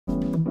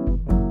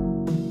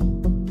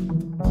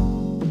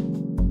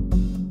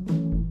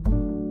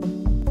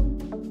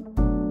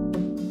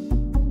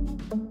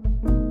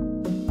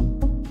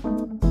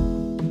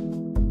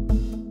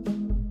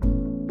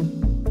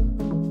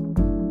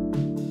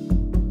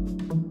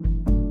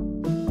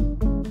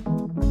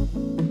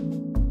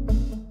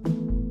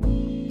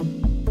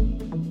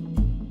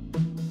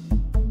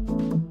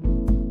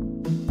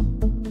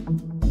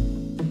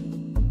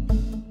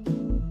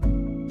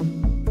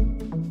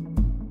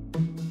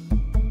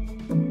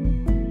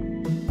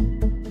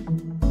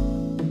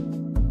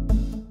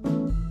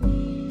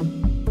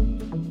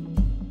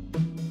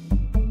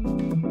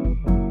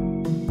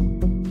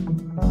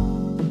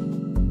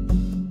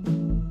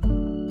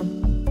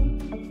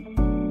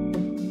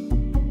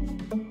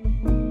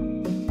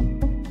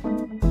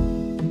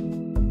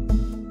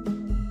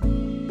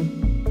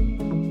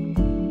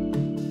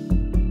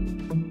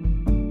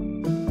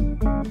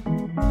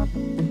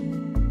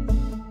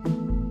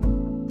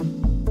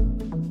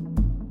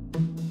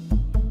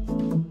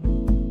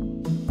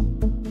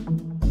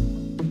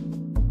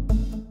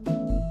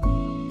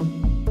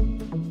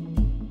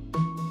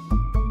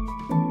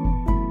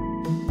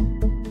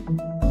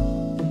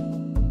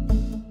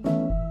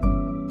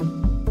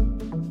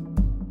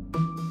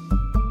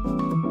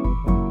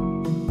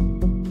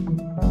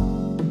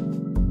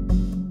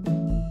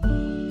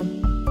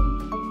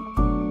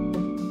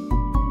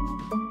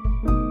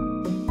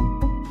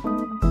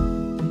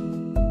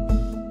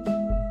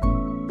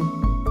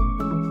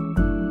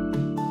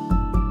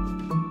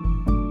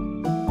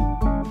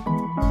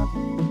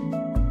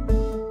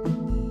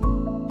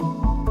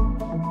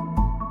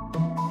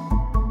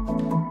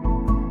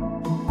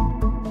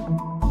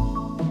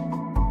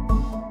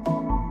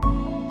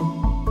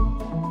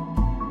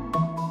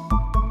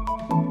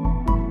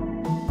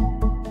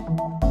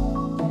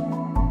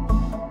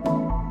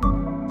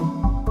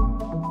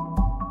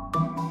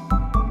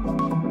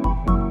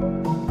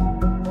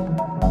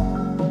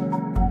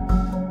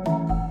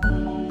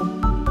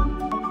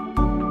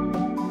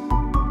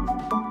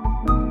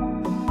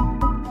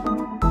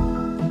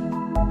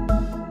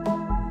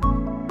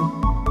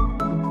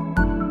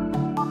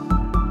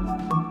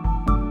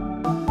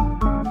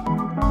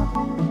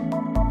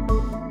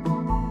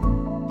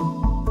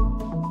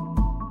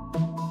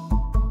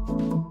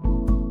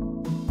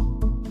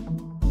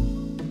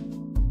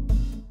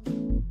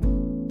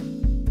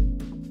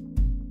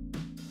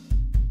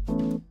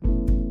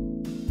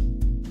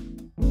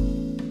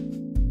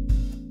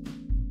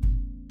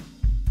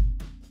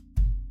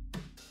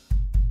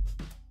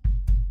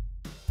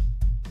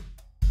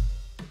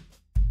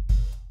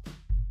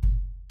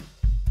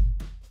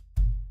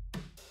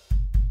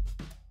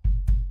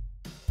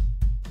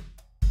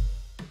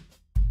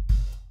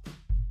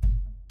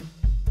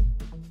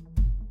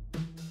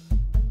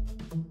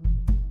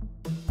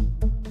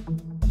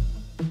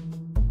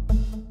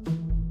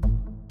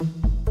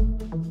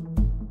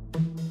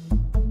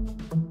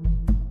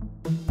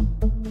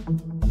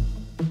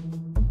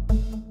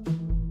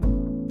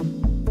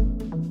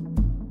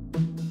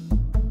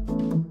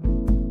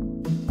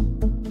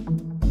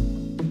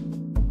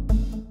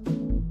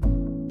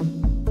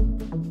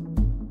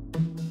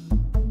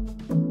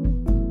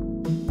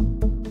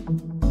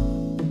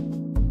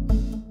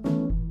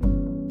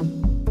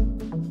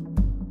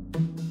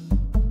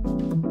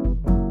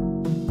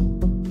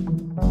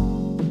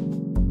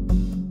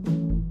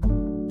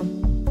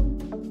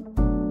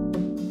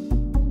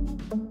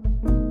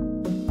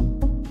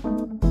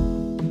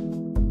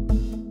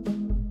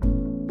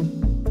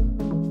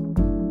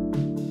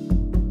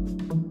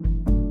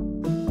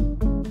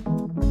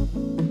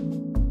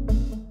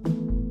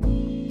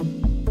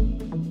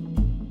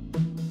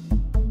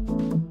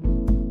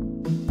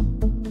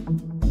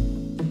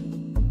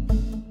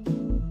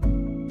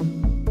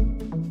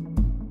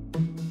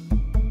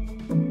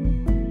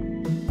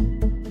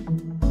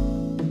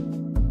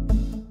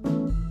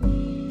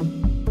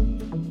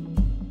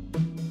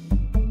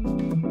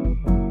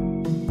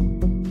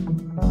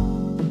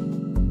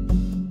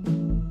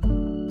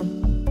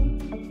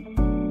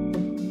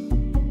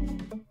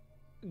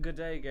Good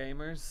day,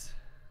 gamers.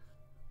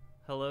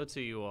 Hello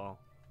to you all.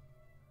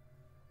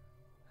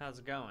 How's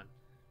it going?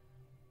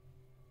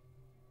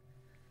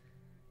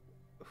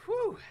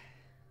 Whew!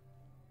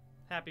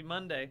 Happy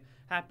Monday.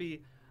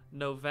 Happy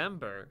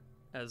November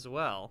as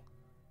well.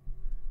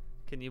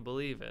 Can you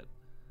believe it?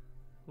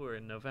 We're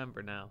in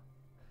November now.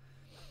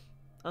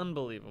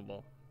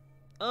 Unbelievable.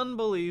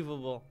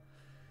 Unbelievable.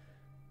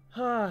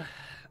 I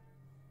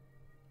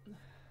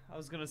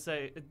was gonna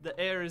say, the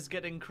air is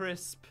getting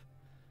crisp.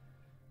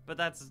 But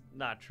that's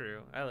not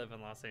true. I live in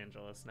Los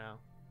Angeles now.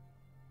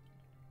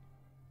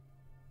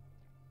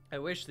 I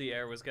wish the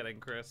air was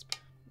getting crisp.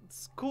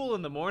 It's cool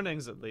in the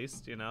mornings at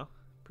least, you know.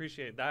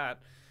 Appreciate that.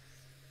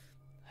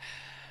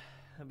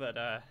 But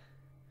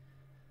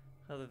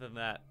other than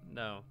that,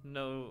 no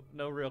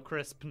real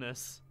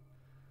crispness,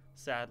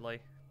 sadly.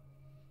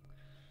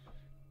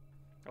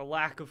 A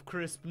lack of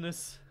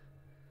crispness.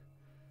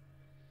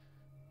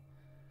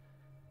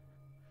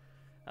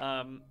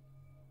 Welcome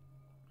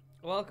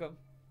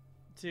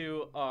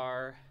to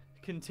our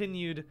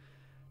continued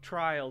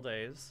trial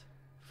days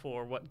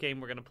for what game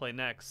we're going to play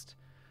next.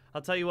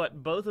 I'll tell you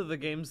what, both of the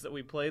games that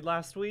we played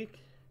last week,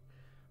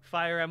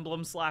 Fire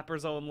Emblem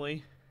Slappers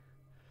Only,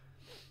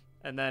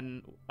 and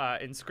then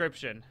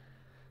Inscription,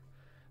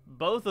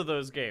 both of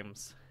those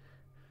games,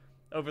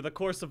 over the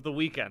course of the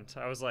weekend,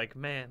 I was like,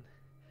 man,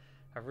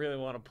 I really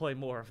want to play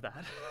more of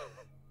that.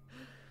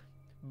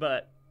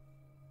 But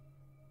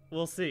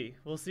we'll see.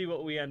 We'll see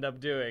what we end up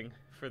doing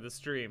for the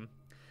stream.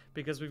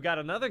 Because we've got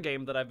another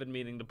game that I've been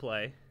meaning to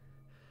play.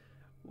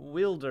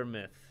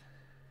 WILDERMYTH.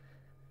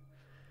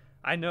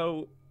 I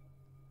know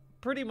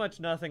pretty much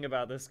nothing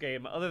about this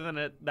game other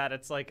than that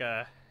it's like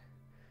a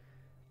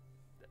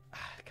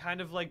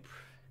kind of like,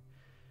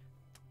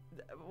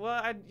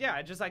 well, I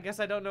guess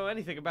I don't know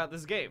anything about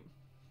this game.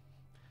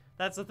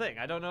 That's the thing.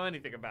 I don't know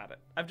anything about it.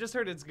 I've just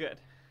heard it's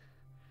good.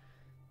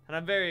 And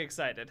I'm very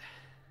excited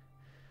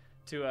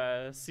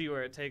to see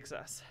where it takes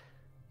us.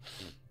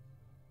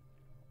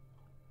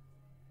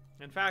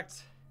 In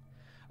fact,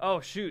 oh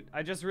shoot,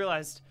 I just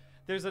realized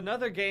there's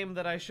another game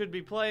that I should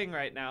be playing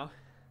right now.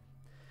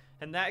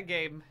 And that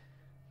game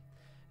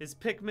is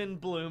Pikmin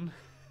Bloom.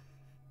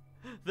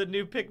 The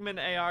new Pikmin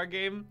AR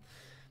game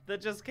that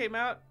just came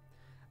out.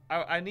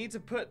 I need to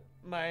put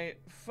my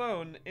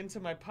phone into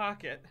my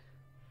pocket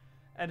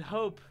and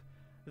hope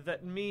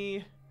that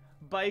me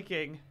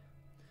biking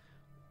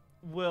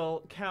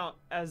will count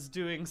as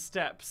doing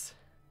steps.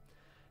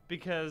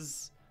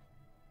 Because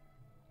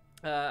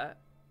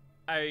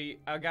I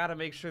gotta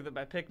make sure that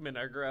my Pikmin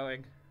are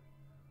growing.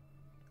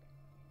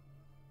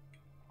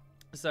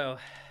 So,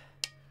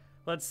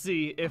 let's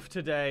see if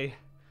today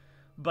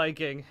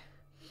biking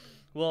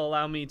will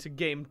allow me to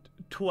game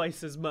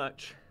twice as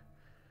much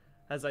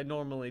as I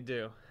normally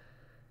do.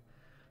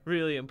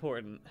 Really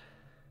important.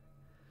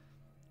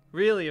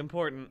 Really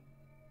important.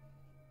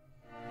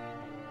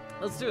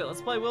 Let's do it.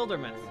 Let's play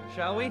WILDERMYTH,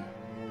 shall we?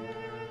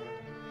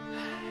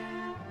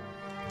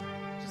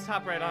 Just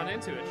hop right on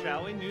into it,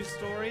 shall we? New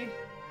story.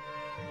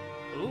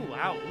 Ooh,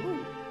 wow,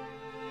 ooh.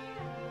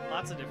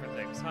 Lots of different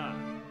things, huh?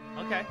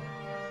 Okay.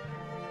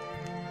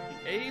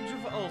 The Age of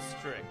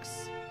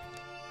Ulstrix.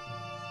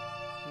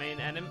 Main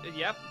enemy,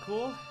 yep,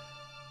 cool.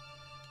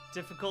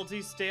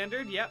 Difficulty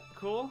standard, yep,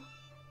 cool.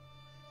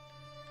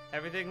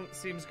 Everything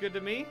seems good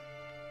to me.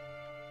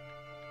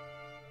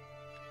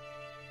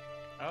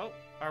 Oh,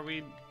 are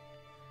we...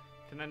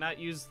 Can I not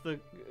use the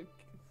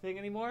thing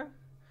anymore?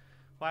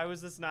 Why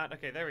was this not...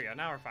 Okay, there we go,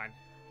 now we're fine.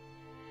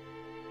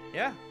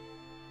 Yeah.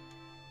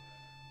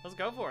 Let's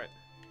go for it.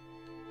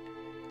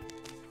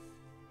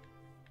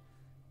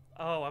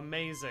 Oh,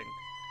 amazing.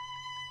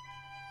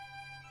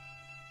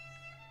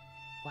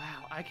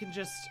 Wow, I can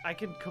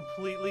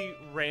completely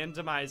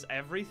randomize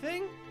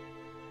everything?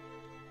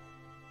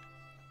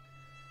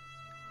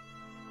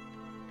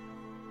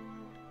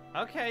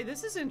 Okay,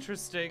 this is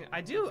interesting.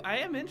 I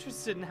am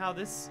interested in how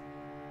this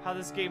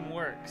game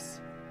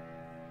works.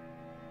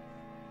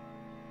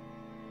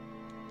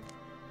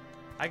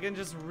 I can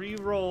just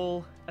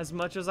re-roll as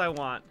much as I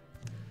want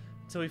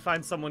until we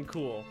find someone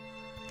cool.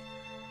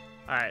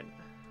 Alright.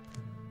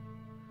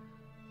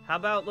 How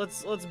about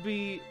let's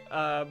be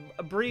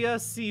Bria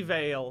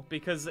Seavale,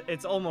 because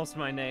it's almost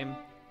my name.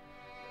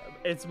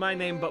 It's my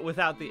name but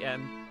without the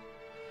N.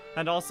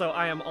 And also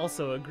I am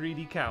also a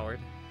greedy coward.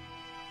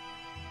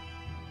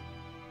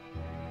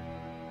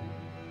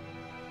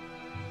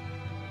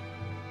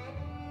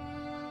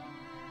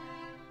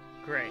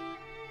 Great.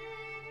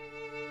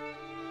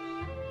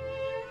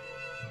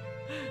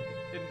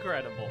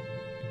 Incredible.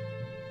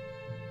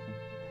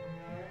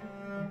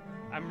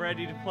 I'm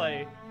ready to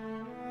play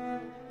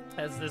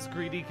as this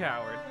greedy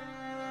coward.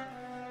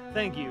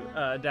 Thank you,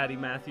 Daddy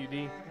Matthew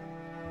D,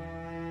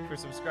 for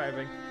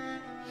subscribing.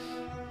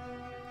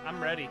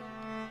 I'm ready.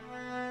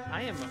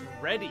 I am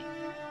ready.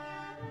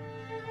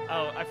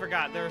 Oh, I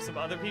forgot, there were some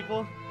other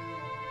people.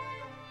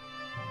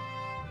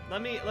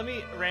 Let me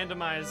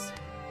randomize.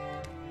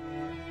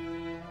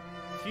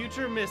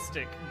 Future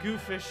Mystic,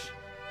 Goofish,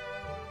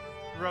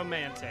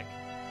 Romantic.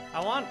 I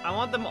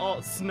want them all.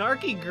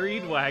 Snarky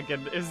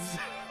Greedwagon is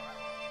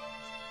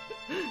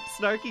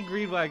Snarky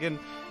Greedwagon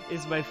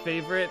is my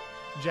favorite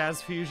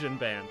jazz fusion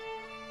band.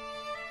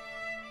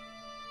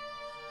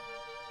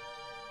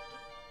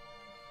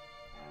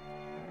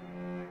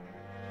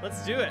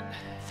 Let's do it.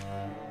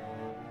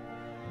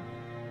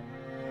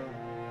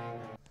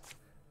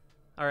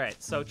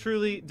 Alright, so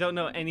truly don't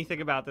know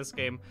anything about this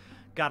game.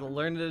 Gotta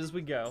learn it as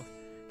we go.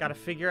 Gotta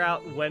figure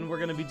out when we're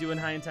gonna be doing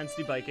high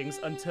intensity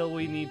bikings until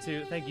we need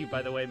to. Thank you,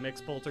 by the way,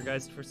 Mix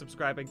Poltergeist, for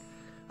subscribing.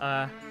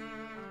 I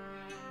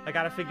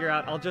gotta figure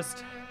out,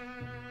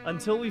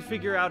 until we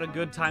figure out a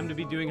good time to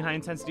be doing high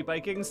intensity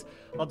bikings,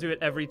 I'll do it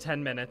every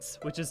 10 minutes,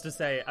 which is to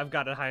say, I've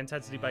got a high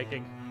intensity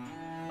biking.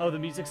 Oh, the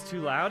music's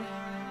too loud?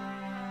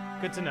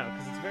 Good to know,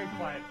 because it's very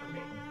quiet for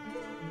me.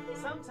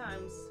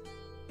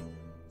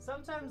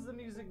 Sometimes the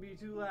music be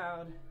too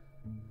loud.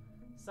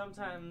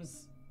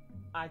 Sometimes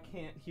I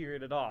can't hear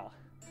it at all.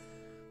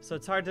 So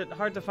it's hard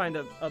to find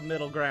a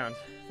middle ground.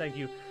 Thank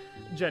you,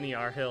 Jenny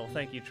R. Hill.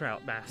 Thank you,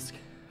 Trout Mask,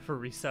 for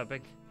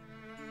resubbing.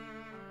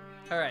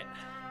 All right.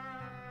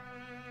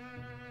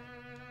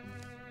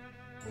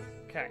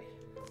 Okay.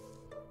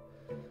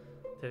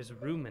 There's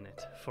room in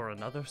it for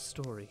another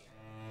story.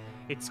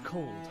 It's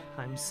cold.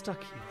 I'm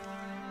stuck here.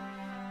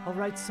 I'll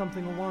write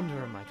something a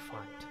wanderer might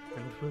find.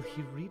 And will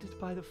he read it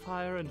by the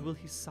fire? And will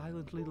he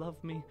silently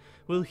love me?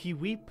 Will he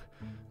weep?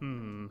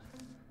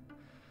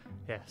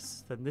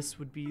 Yes, then this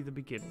would be the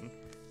beginning.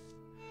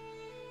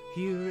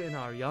 Here in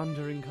our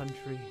yondering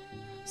country,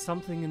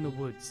 something in the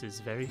woods is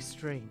very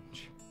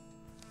strange.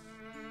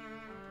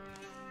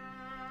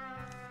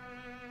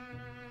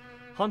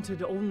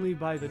 Haunted only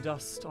by the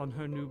dust on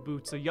her new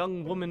boots, a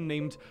young woman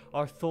named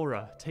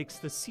Arthora takes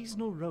the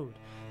seasonal road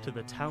to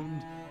the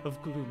town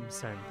of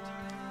Gloomsend.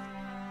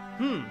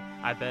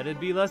 I bet it'd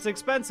be less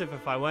expensive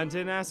if I went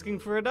in asking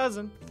for a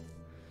dozen.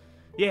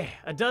 Yeah,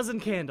 a dozen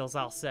candles,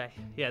 I'll say.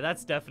 Yeah,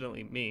 that's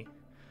definitely me.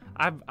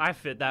 I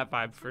fit that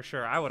vibe for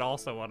sure. I would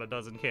also want a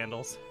dozen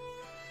candles.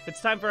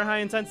 It's time for high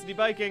intensity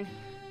biking.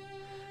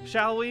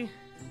 Shall we?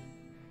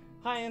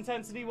 High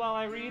intensity while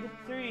I read.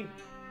 3,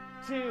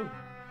 2,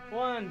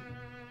 1.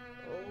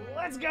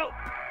 Let's go!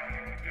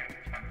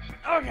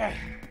 Okay.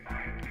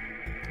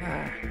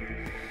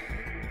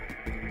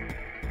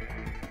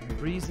 The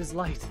breeze is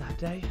light that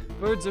day.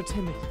 Birds are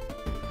timid.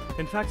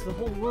 In fact, the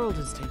whole world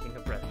is taking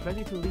a breath,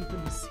 ready to leap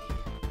in the sea.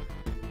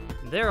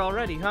 There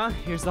already, huh?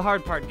 Here's the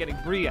hard part, getting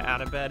Bria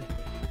out of bed.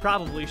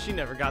 Probably she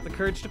never got the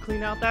courage to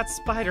clean out that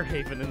spider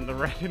haven in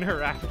her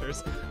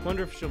rafters.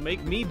 Wonder if she'll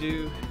make me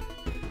do.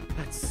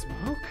 That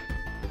smoke?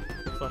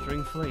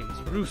 Fluttering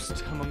flames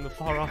roost among the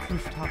far-off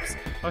rooftops.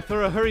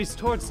 Arthura hurries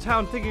towards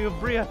town, thinking of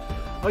Bria,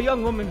 a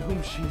young woman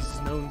whom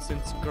she's known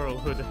since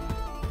girlhood.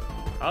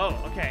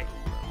 Oh, okay.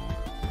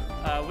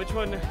 Which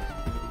one?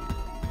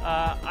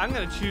 I'm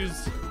gonna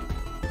choose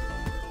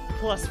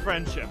plus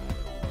friendship.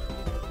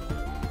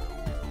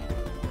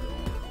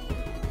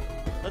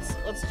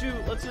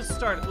 Let's just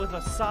start with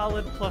a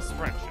solid plus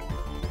friendship.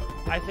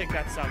 I think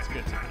that sounds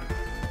good to me.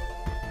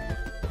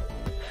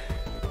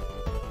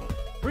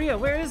 Bria,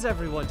 where is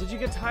everyone? Did you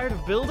get tired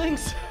of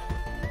buildings?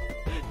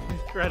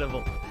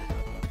 Incredible.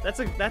 That's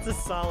a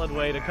solid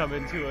way to come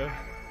into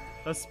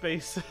a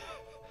space.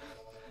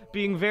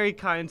 Being very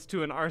kind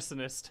to an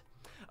arsonist.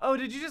 Oh,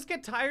 did you just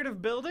get tired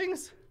of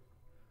buildings?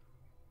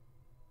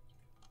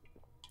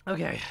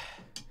 Okay.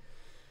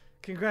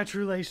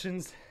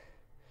 Congratulations.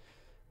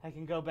 I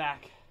can go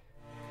back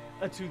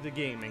to the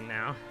gaming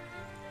now.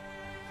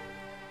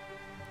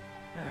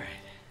 Alright.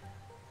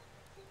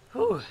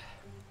 Whew.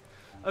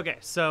 Okay,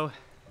 so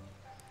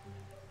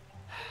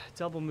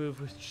double move,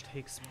 which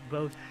takes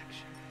both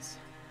actions.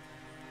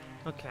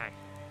 Okay.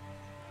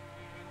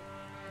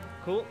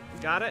 Cool,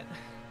 got it.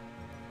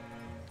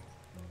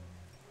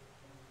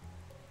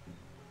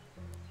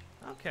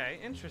 Okay,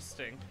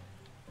 interesting.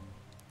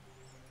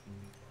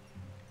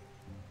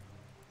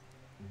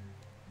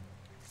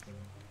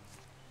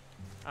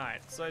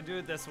 Alright, so I do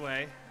it this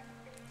way.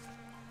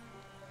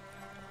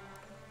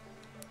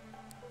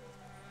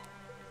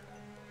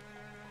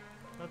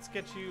 Let's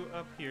get you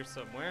up here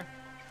somewhere.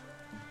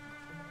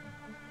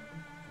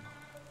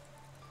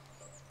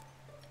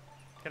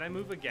 Can I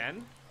move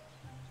again?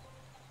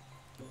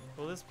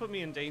 Will this put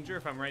me in danger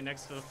if I'm right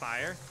next to the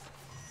fire?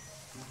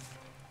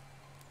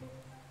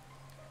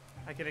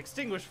 I can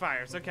extinguish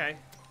fires, okay.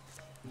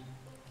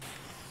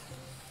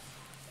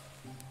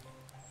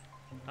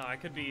 Oh, I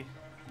could be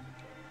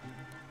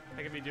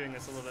doing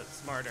this a little bit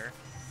smarter.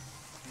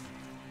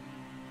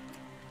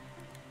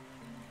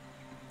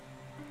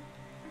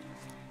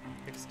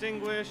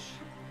 Extinguish.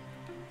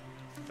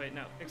 Wait,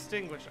 no.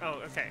 Extinguish.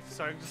 Oh, okay.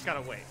 So I just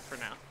gotta wait for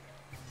now.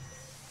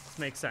 This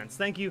makes sense.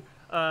 Thank you,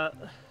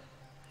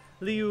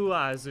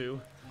 Liuazu,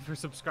 for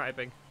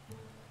subscribing.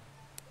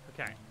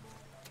 Okay.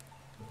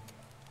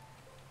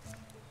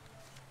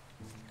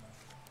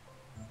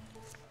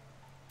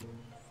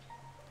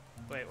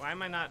 Wait, why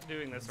am I not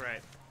doing this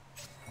right?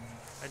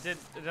 Did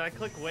I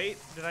click wait?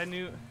 Did I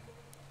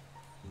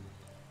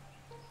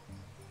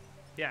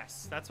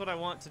Yes, that's what I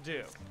want to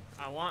do.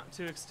 I want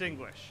to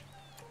extinguish.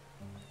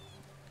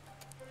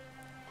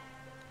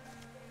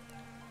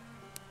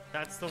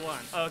 That's the one.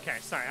 Okay,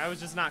 sorry, I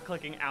was just not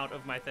clicking out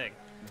of my thing.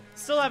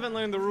 Still haven't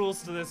learned the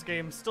rules to this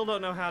game. Still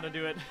don't know how to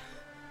do it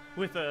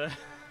with a...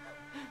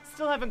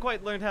 Still haven't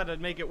quite learned how to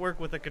make it work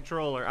with a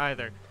controller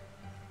either.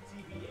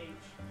 TBH.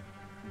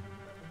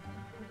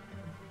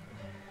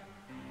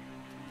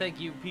 Thank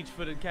you,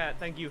 Peach-Footed Cat.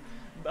 Thank you,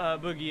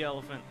 Boogie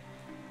Elephant.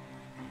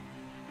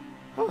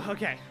 Whew,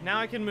 okay, now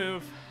I can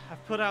move.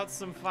 I've put out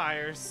some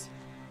fires.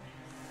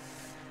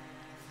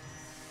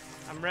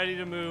 I'm ready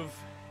to move.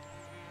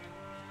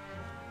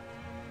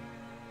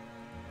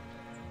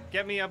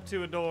 Get me up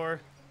to a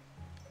door.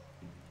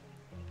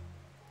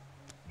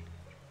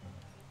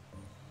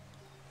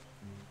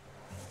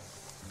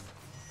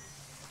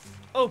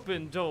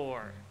 Open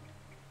door.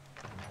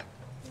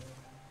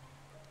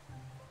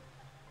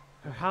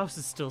 Her house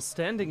is still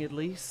standing, at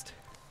least.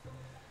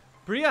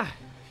 Bria,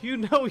 you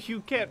know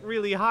you can't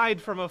really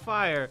hide from a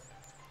fire.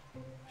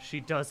 She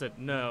doesn't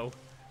know.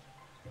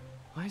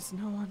 Why is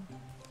no one?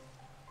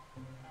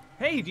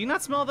 Hey, do you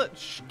not smell the...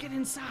 Shh, get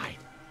inside.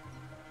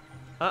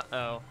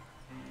 Uh-oh.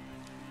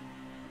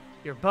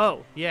 Your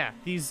bow. Yeah,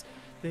 these...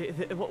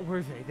 what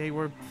were they? They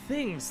were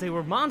things. They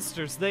were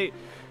monsters. They...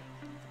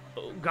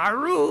 Oh,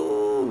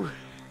 Garou!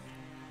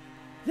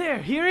 There,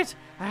 hear it?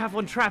 I have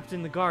one trapped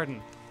in the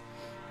garden.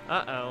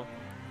 Uh-oh.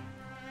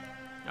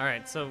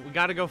 Alright, so we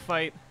gotta go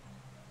fight.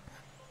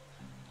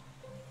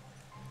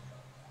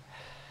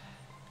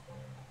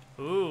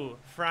 Ooh,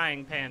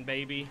 frying pan,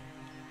 baby.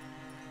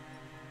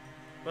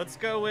 Let's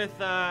go with,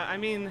 I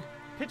mean,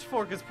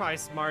 pitchfork is probably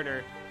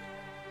smarter.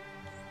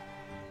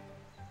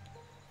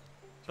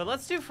 But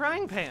let's do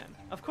frying pan.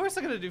 Of course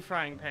I'm gonna do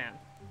frying pan.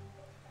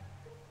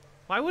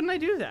 Why wouldn't I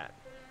do that?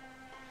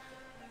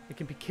 It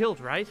can be killed,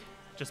 right?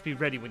 Just be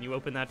ready when you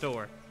open that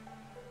door.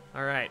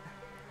 Alright.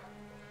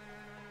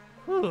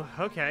 Whew,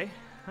 okay.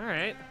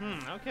 Alright,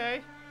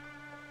 okay.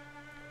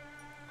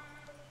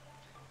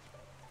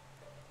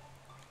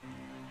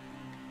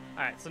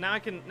 Alright, so now I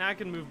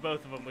can move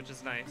both of them, which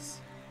is nice.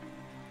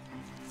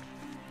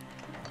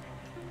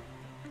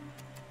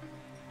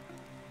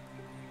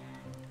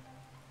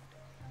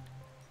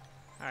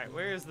 Alright,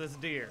 where is this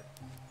deer?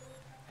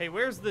 Hey,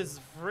 where's this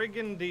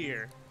friggin'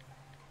 deer?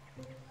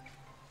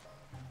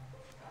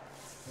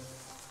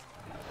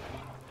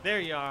 There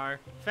you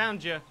are.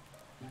 Found you.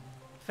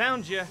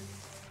 Found you.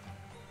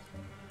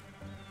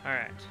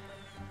 Alright.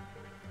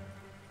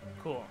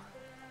 Cool.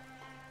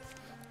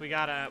 We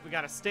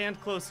gotta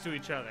stand close to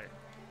each other.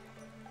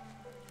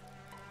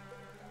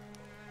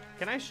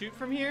 Can I shoot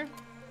from here?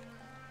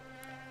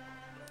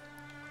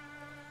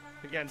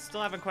 Again,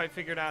 still haven't quite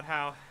figured out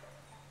how.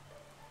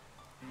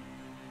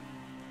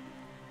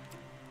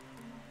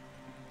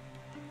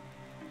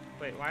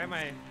 Wait, why am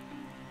I...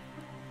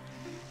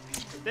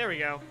 There we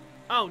go.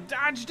 Oh,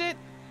 dodged it?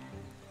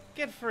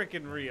 Get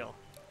frickin' real.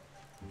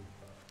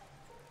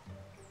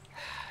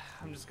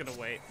 I'm just gonna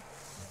wait.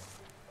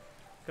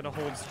 Gonna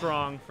hold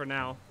strong for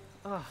now.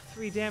 Oh,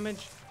 3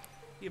 damage?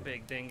 You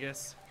big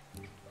dingus.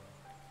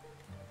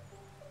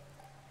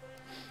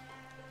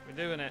 We're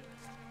doing it.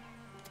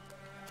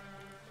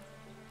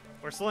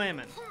 We're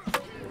slamming.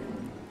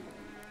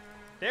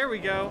 There we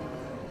go.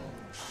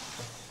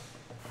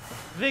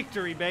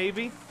 Victory,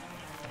 baby.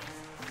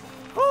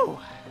 Whew.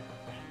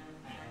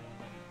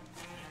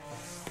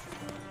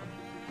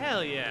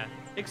 Hell yeah.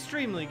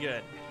 Extremely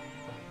good.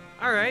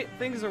 Alright,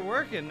 things are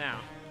working now.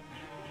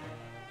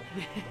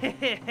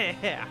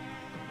 Yeah.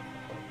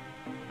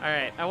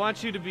 Alright, I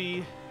want you to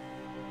be...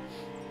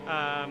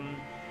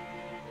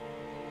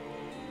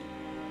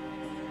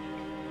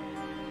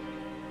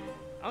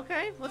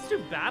 Okay, let's do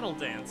battle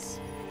dance.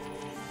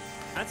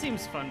 That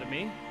seems fun to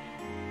me.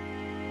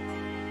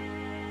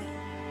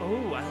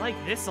 Oh, I like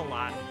this a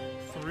lot.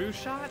 Through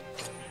shot?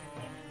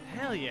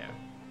 Hell yeah.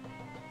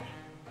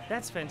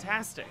 That's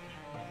fantastic.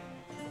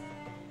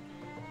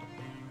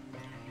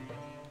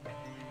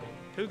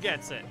 Who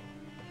gets it?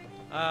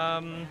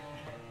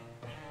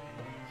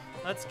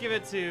 Let's give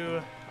it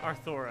to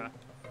Arthora.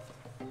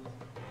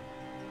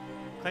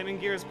 Claiming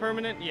gear is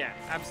permanent? Yeah,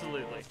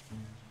 absolutely.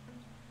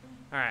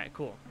 Alright,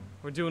 cool.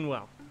 We're doing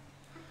well.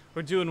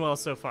 We're doing well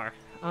so far.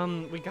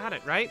 We got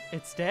it, right?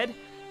 It's dead?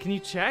 Can you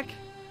check?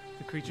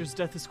 The creature's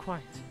death is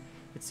quiet.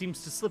 It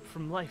seems to slip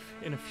from life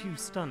in a few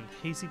stunned,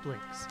 hazy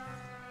blinks.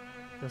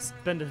 They'll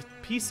spend a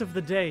piece of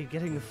the day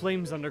getting the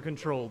flames under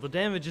control. The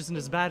damage isn't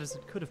as bad as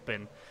it could have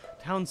been.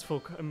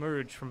 Townsfolk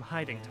emerge from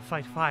hiding to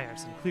fight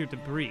fires and clear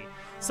debris.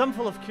 Some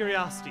full of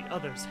curiosity,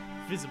 others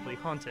visibly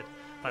haunted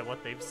by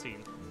what they've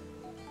seen.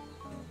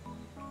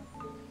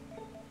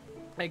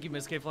 Thank you,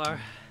 Miss K-Flower.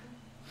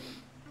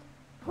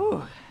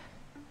 Whew.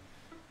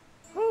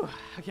 Whew.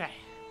 Okay.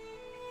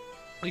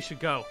 We should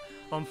go.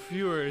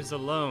 Führer is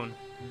alone.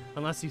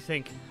 Unless you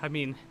think,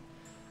 I'm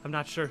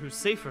not sure who's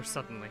safer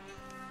suddenly.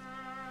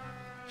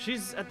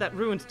 She's at that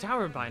ruined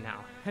tower by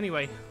now.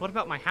 Anyway, what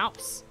about my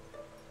house?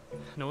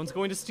 No one's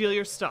going to steal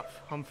your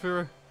stuff.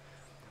 Führer.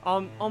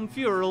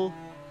 Führer.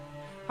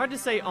 Hard to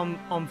say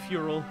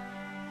Führer.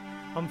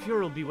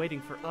 Omfure will be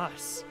waiting for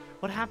us.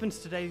 What happens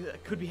today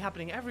could be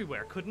happening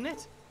everywhere, couldn't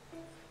it?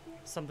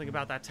 Something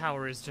about that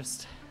tower is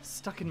just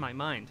stuck in my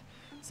mind.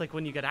 It's like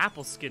when you get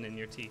apple skin in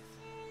your teeth.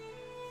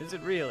 Is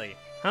it really?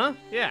 Huh?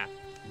 Yeah.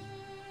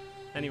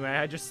 Anyway,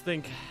 I just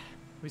think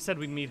we said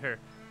we'd meet her.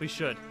 We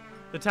should.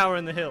 The tower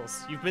in the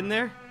hills. You've been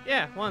there?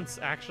 Yeah, once,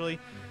 actually.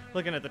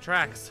 Looking at the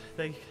tracks.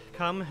 They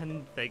come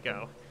and they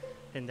go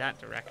in that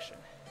direction.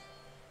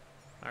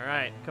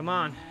 Alright, come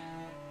on.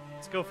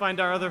 Let's go find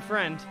our other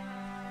friend.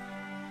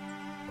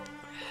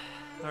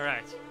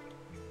 Alright.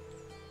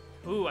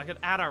 Ooh, I could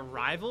add our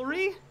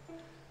rivalry?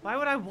 Why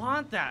would I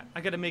want that?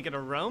 I gotta make it a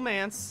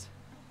romance.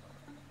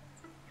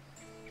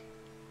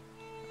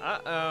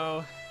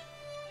 Uh-oh.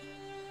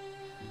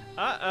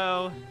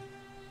 Uh-oh.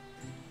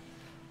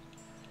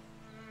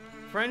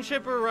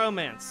 Friendship or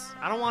romance?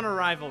 I don't want a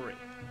rivalry.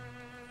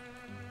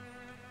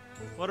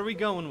 What are we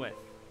going with?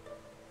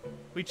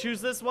 We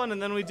choose this one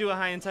and then we do a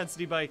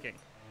high-intensity biking.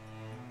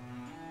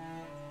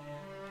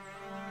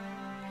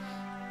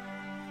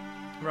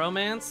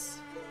 Romance?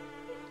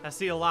 I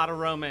see a lot of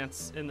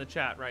romance in the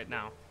chat right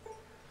now.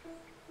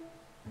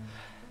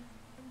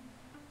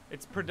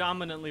 It's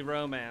predominantly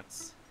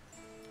romance.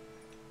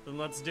 Then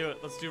let's do it.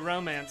 Let's do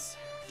romance.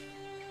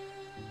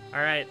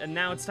 Alright, and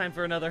now it's time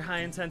for another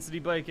high-intensity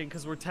biking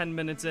because we're 10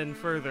 minutes in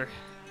further.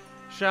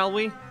 Shall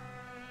we?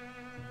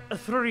 A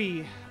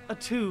 3, a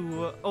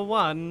 2, a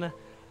 1.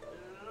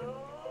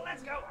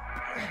 Let's go!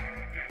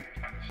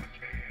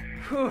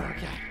 Whew,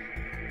 okay.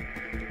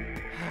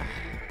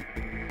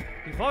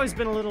 You've always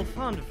been a little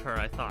fond of her,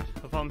 I thought,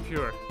 of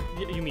Omfure.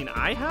 You mean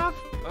I have?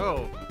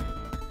 Oh.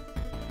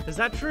 Is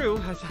that true?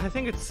 I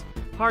think it's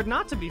hard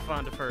not to be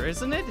fond of her,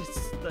 isn't it?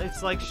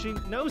 It's like she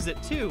knows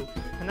it, too.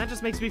 And that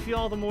just makes me feel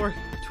all the more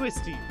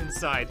twisty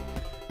inside.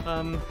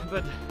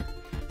 But...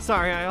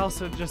 Sorry, I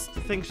also just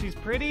think she's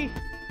pretty.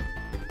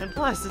 And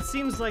plus, it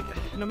seems like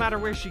no matter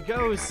where she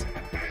goes,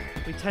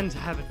 we tend to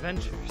have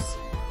adventures.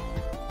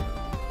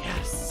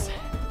 Yes!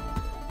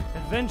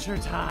 Adventure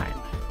time!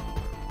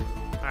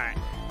 Alright.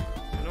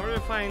 In order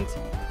to find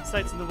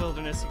sites in the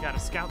wilderness, you gotta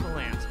scout the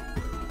land.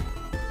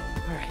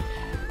 Alright.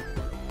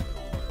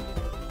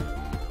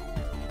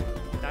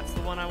 That's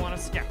the one I want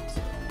to scout.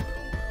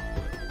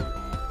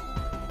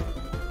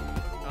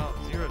 Oh,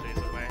 0 days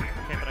away.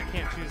 Okay, but I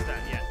can't choose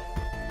that yet.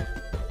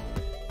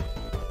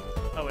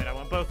 Oh wait, I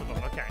want both of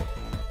them. Okay.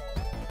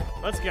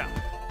 Let's go.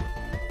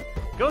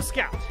 Go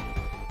scout.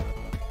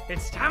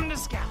 It's time to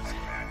scout.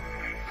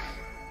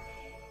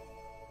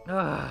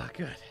 Ah,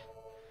 good.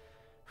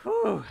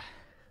 Whew.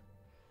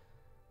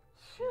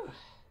 Phew.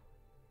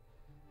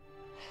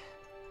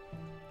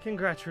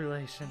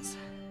 Congratulations.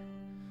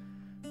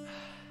 I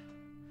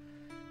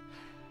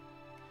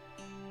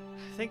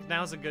think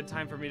now's a good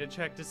time for me to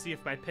check to see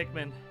if my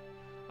Pikmin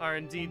are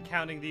indeed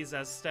counting these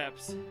as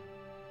steps.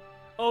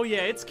 Oh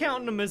yeah, it's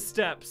counting them as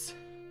steps.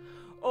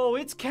 Oh,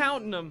 it's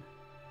counting them.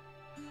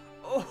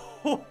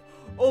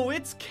 Oh,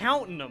 it's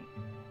counting them.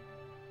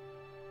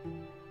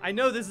 I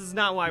know this is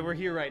not why we're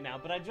here right now,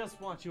 but I just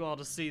want you all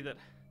to see that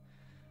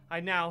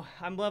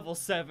I'm level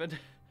 7.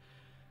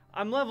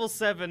 I'm level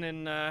 7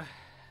 in the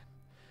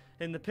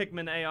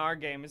Pikmin AR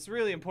game. It's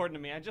really important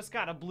to me. I just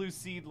got a blue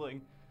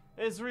seedling.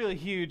 It's really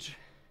huge.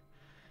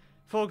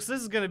 Folks,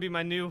 this is gonna be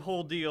my new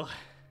whole deal.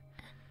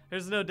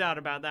 There's no doubt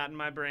about that in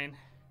my brain.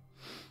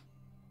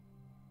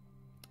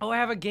 Oh, I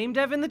have a game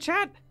dev in the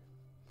chat?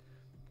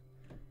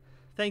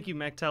 Thank you,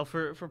 Mechtel,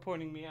 for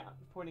pointing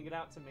it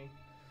out to me.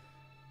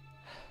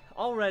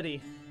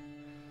 Already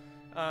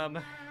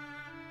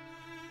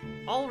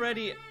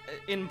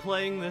in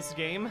playing this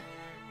game,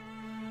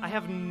 I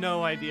have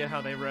no idea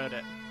how they wrote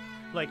it.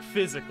 Like,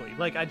 physically.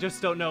 Like, I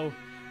just don't know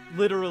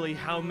literally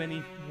how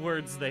many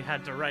words they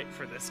had to write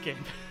for this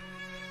game.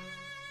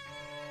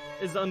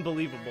 Is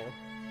unbelievable.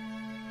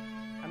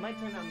 I might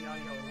turn down the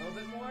audio a little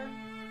bit more.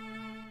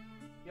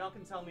 Y'all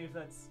can tell me if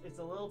it's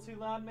a little too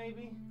loud,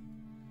 maybe.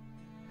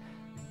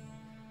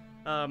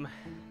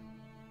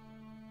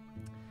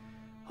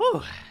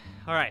 Whew.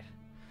 Alright.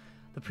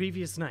 The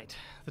previous night,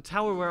 the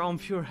tower where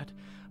Omfure had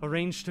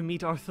arranged to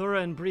meet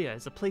Arthura and Bria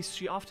is a place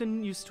she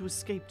often used to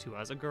escape to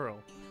as a girl.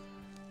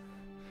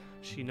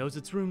 She knows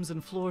its rooms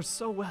and floors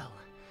so well,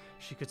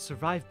 she could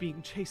survive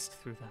being chased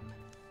through them.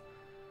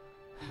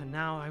 And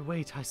now I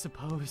wait, I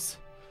suppose.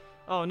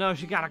 Oh no,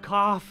 she got a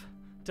cough.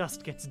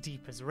 Dust gets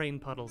deep as rain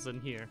puddles in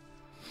here.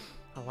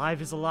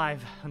 Alive is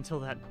alive until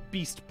that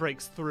beast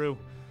breaks through.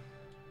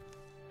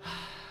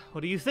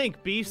 What do you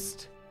think,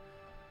 beast?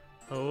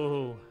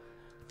 Oh.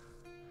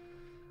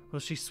 Will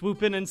she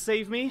swoop in and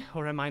save me,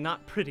 or am I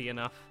not pretty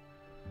enough?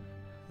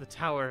 The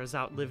tower has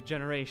outlived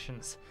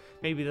generations.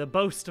 Maybe the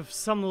boast of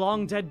some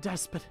long-dead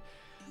despot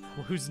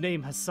whose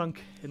name has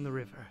sunk in the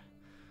river.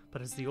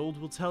 But as the old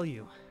will tell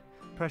you,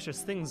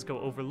 precious things go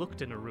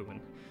overlooked in a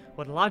ruin.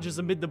 What lodges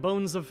amid the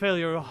bones of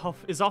failure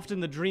is often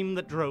the dream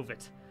that drove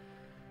it.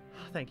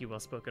 Thank you,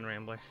 well-spoken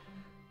rambler.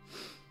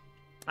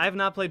 I have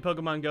not played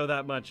Pokemon Go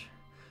that much.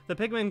 The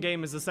Pikmin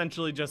game is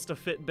essentially just a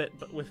Fitbit,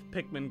 but with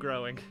Pikmin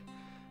growing.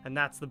 And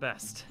that's the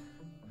best.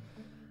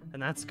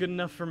 And that's good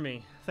enough for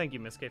me. Thank you,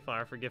 Miss K.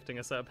 Flower, for gifting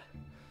us up.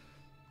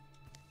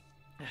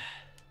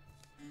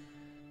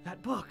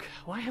 That book,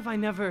 why have I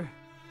never...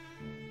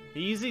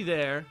 Easy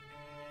there.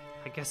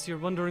 I guess you're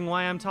wondering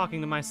why I'm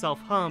talking to myself,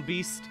 huh,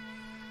 beast?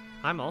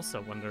 I'm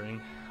also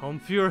wondering.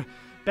 Omfur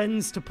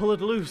bends to pull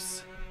it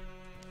loose.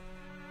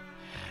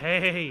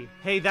 Hey,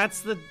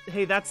 that's the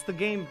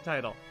game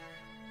title.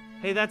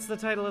 Hey, that's the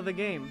title of the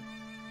game.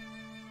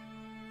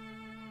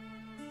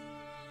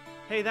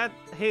 Hey,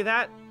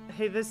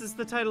 this is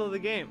the title of the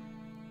game.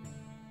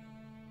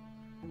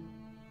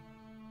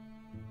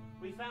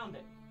 We found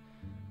it.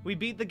 We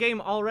beat the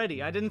game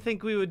already. I didn't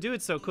think we would do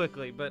it so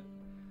quickly, but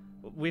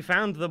we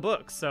found the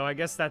book, so I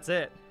guess that's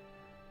it.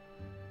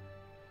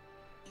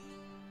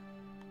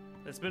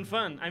 It's been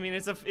fun. I mean,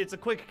 it's a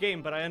quick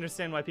game, but I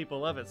understand why people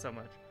love it so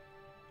much.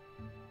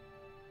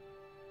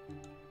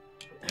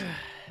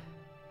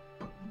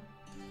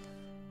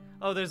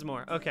 Oh, there's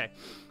more. Okay.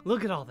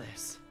 Look at all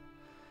this.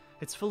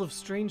 It's full of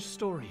strange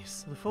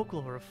stories, the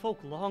folklore of folk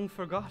long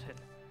forgotten.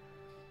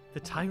 The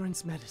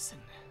tyrant's medicine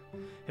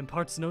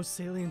imparts no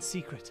salient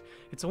secret.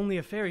 It's only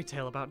a fairy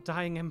tale about a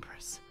dying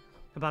empress.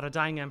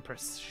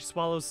 She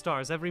swallows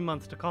stars every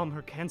month to calm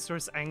her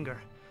cancerous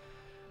anger.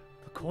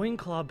 The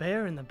Coin-Claw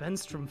Bear and the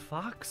Benstrom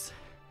Fox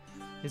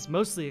is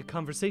mostly a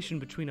conversation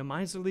between a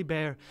miserly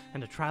bear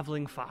and a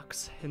traveling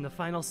fox. In the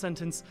final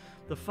sentence,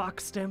 the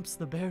fox stamps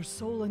the bear's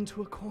soul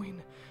into a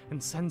coin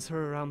and sends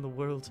her around the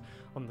world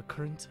on the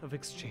current of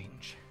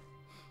exchange.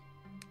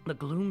 The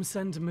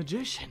Gloomsend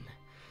Magician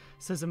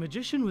says a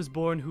magician was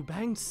born who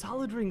banged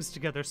solid rings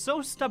together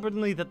so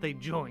stubbornly that they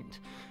joined,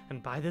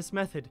 and by this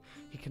method,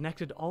 he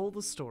connected all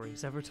the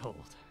stories ever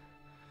told.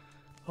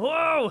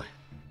 Whoa!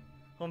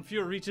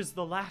 Omfur reaches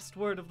the last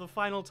word of the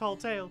final tall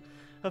tale.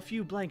 A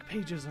few blank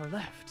pages are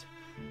left.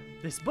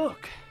 This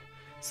book,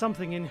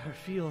 something in her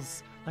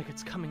feels like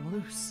it's coming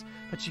loose,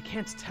 but she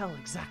can't tell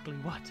exactly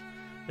what.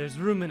 There's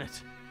room in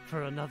it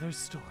for another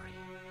story.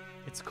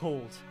 It's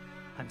cold.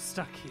 I'm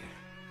stuck here.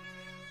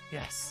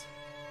 Yes,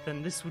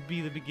 then this would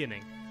be the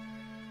beginning.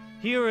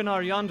 Here in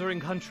our yondering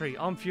country,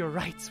 Omfur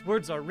writes,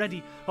 words are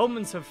ready,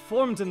 omens have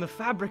formed in the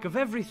fabric of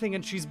everything,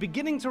 and she's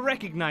beginning to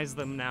recognize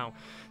them now.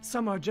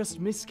 Some are just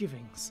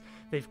misgivings.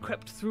 They've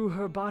crept through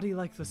her body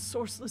like the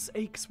sourceless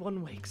aches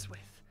one wakes with.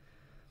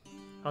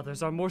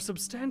 Others are more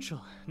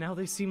substantial. Now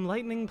they seem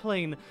lightning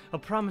plain, a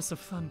promise of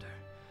thunder.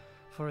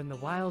 For in the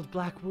wild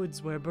black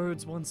woods where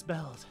birds once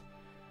belled,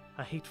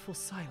 a hateful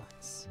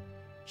silence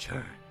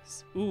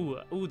churns.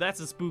 Ooh, that's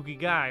a spooky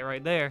guy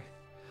right there.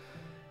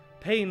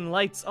 Pain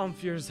lights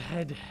Omfur's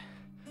head,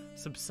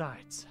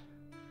 subsides.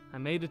 I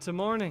made it to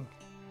morning.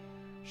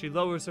 She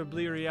lowers her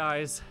bleary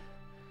eyes.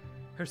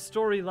 Her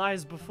story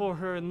lies before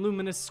her in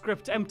luminous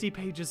script. Empty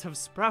pages have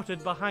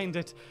sprouted behind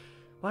it.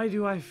 Why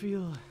do I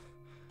feel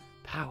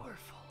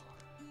powerful?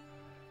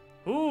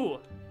 Ooh!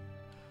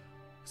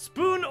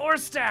 Spoon or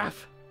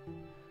staff?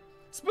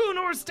 Spoon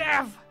or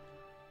staff?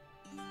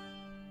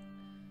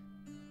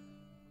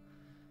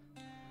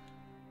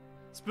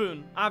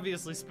 Spoon.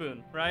 Obviously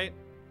spoon, right?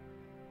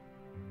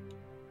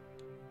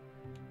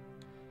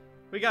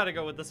 We gotta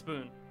go with the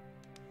spoon.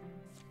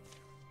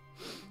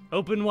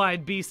 Open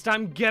wide, beast.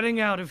 I'm getting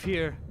out of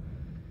here.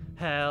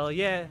 Hell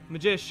yeah.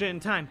 Magician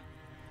time.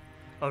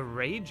 A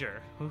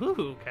rager.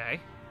 Ooh, okay.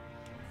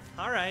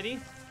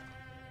 Alrighty.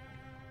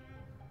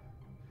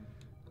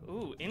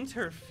 Ooh,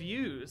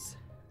 interfuse.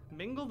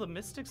 Mingle the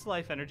mystic's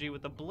life energy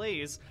with a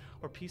blaze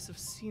or piece of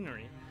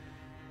scenery.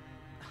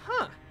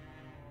 Huh.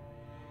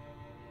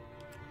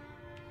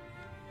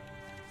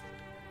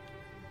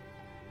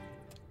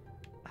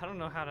 I don't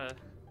know how to...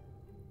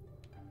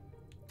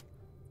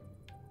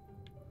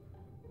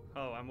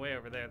 Oh, I'm way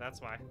over there,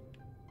 that's why.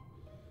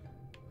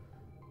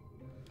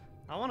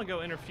 I want to go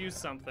interfuse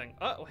something.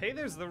 Oh, hey,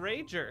 there's the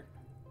Rager.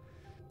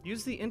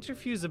 Use the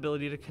interfuse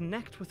ability to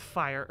connect with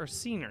fire or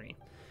scenery.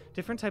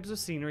 Different types of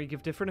scenery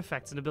give different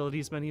effects and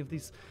abilities. Many of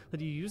these let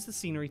you use the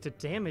scenery to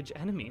damage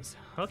enemies.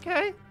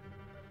 Okay.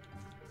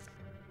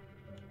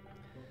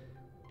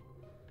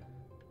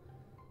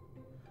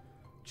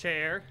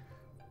 Chair.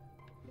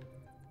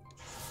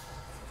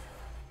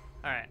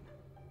 Alright.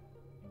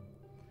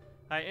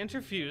 I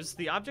interfuse.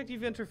 The object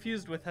you've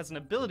interfused with has an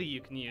ability you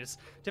can use.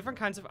 Different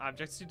kinds of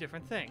objects do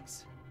different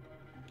things.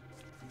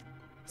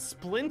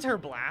 Splinter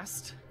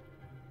Blast?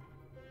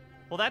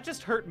 Will that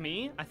just hurt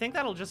me? I think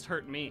that'll just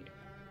hurt me.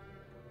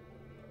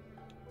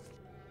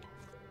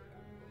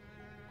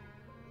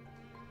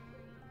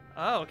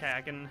 Oh, okay,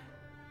 I can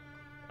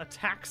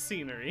attack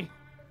scenery.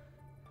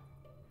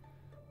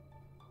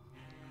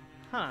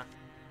 Huh.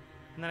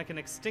 And then I can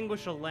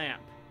extinguish a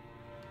lamp.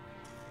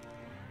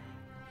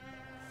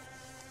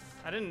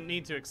 I didn't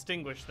need to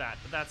extinguish that,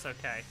 but that's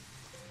okay.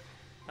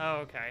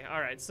 Okay,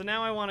 alright, so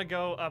now I want to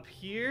go up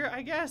here,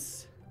 I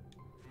guess?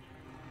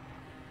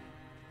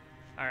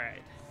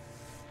 Alright.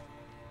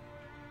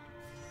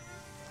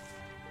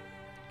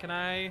 Can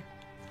I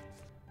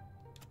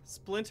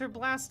splinter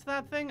blast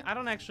that thing? I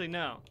don't actually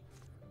know.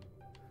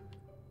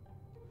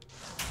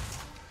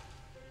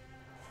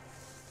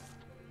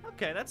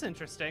 Okay, that's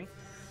interesting.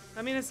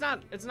 I mean, it's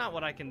not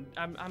what I can...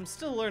 I'm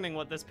still learning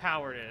what this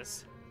power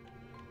is.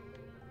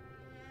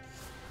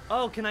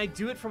 Oh, can I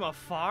do it from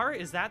afar?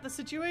 Is that the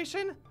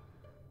situation?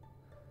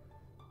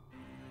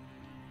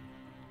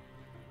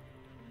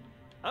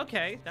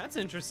 Okay, that's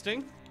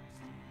interesting.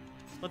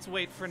 Let's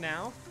wait for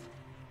now.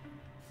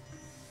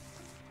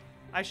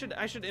 I should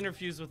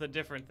interfuse with a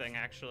different thing,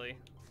 actually.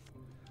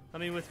 Let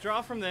me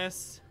withdraw from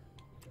this.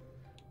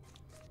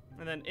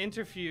 And then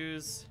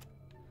interfuse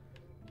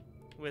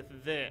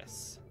with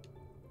this.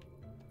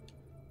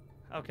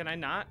 Oh, can I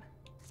not?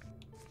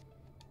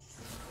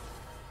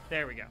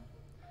 There we go.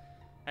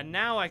 And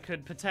now I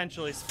could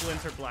potentially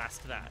Splinter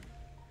Blast that.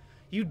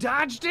 You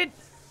dodged it?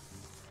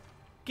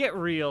 Get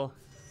real.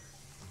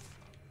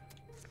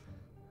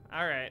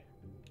 Alright.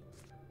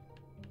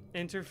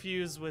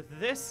 Interfuse with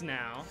this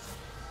now.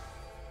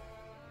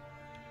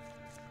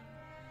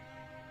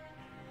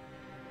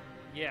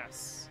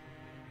 Yes.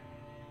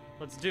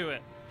 Let's do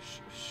it.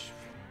 Shh.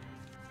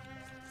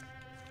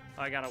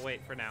 Oh, I gotta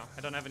wait for now.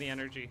 I don't have any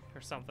energy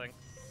or something.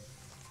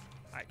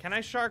 Alright, can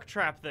I shark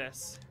trap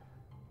this?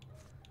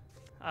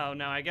 Oh,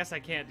 no, I guess I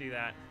can't do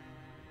that.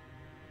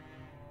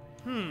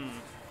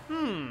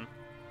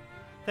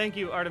 Thank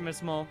you,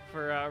 Artemis Mole,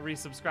 for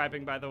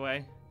resubscribing, by the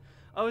way.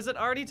 Oh, is it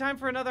already time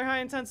for another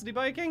high-intensity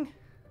biking?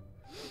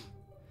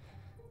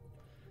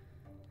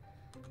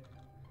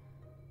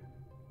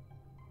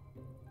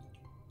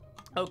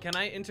 Oh, can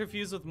I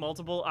interfuse with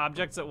multiple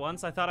objects at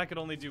once? I thought I could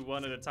only do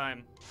one at a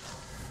time.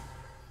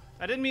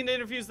 I didn't mean to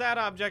interfuse that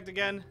object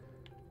again.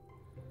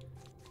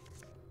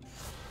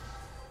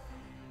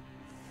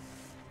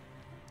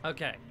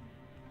 Okay.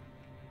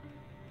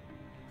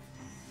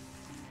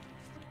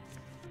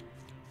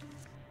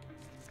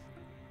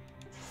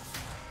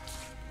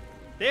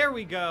 There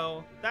we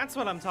go. That's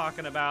what I'm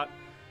talking about.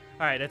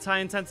 All right, it's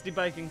high-intensity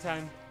biking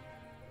time.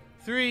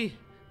 3,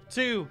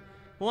 2,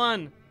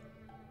 1.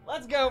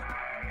 Let's go.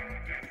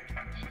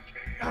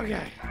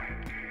 Okay.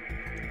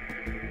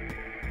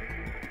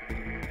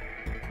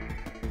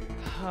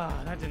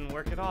 That didn't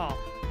work at all.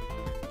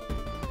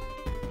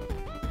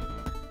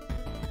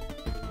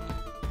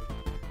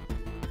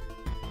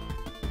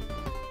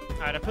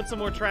 Alright, I put some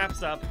more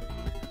traps up.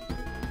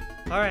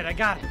 Alright, I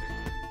got it.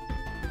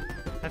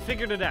 I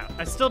figured it out.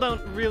 I still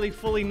don't really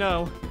fully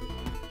know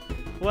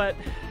what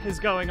is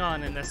going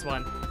on in this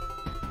one.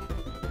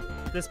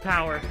 This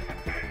power.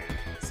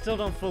 Still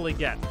don't fully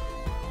get.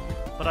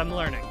 But I'm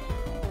learning.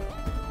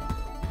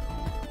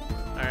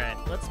 Alright,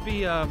 let's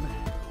be a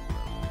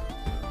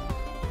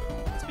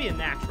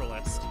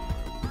naturalist.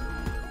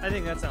 I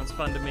think that sounds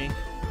fun to me.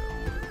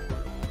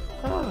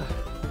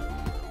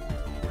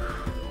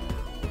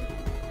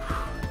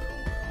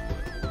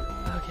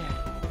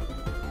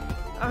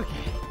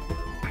 Okay.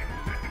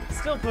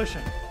 Still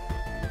pushing.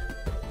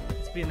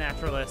 Let's be a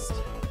naturalist.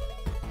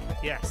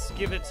 Yes,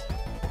 give it.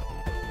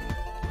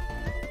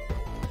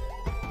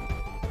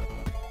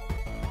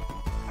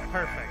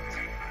 Perfect.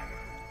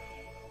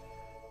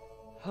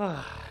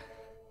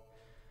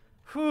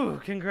 Whew,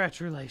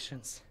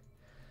 congratulations.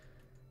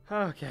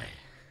 Okay.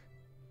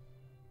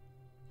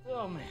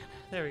 Oh man,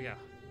 there we go.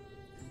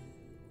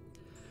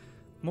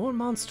 More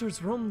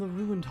monsters roam the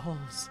ruined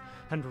halls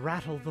and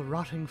rattle the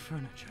rotting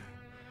furniture.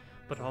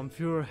 But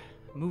Omfure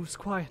moves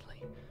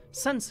quietly,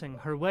 sensing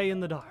her way in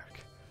the dark.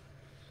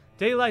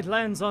 Daylight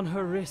lands on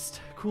her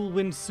wrist, cool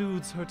wind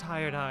soothes her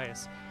tired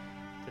eyes.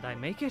 Did I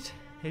make it?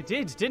 It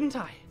did, didn't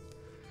I?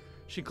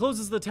 She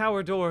closes the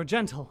tower door,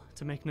 gentle,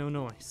 to make no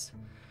noise.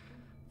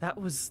 That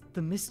was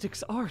the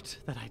mystic's art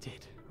that I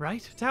did,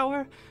 right,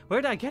 Tower?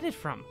 Where'd I get it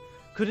from?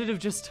 Could it have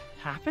just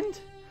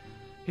happened?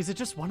 Is it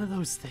just one of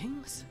those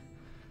things?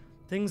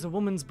 Things a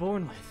woman's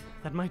born with,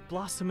 that might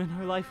blossom in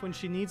her life when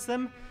she needs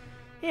them?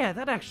 Yeah,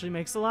 that actually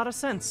makes a lot of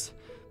sense.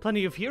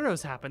 Plenty of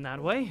heroes happen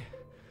that way.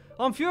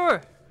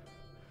 Omfure!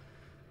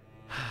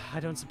 I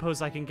don't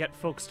suppose I can get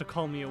folks to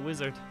call me a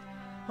wizard.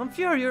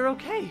 Omfure, you're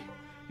okay.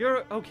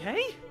 You're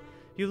okay?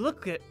 You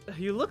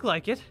look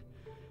like it.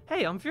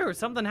 Hey, Omfure,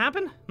 something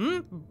happened?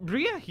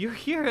 Bria, you're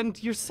here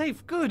and you're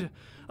safe. Good.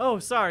 Oh,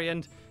 sorry,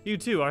 and you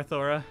too,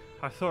 Arthora.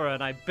 Arthora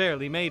and I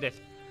barely made it.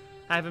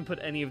 I haven't put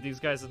any of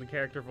these guys in the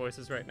character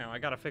voices right now. I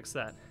gotta fix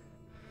that.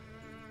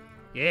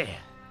 Yeah.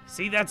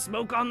 See that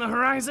smoke on the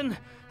horizon?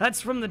 That's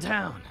from the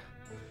town.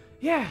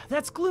 Yeah,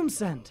 that's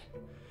Gloomsend.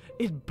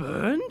 It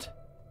burned?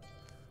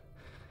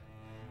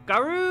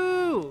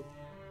 Garou!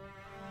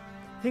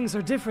 Things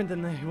are different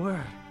than they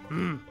were.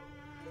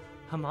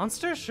 A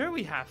monster? Sure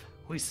we have.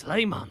 We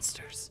slay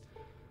monsters.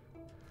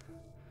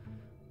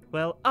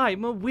 Well,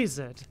 I'm a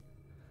wizard.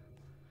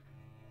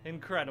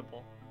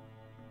 Incredible.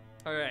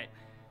 Alright.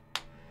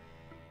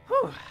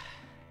 Whew.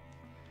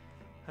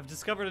 I've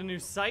discovered a new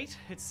site.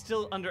 It's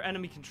still under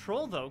enemy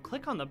control, though.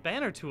 Click on the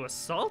banner to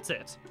assault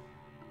it.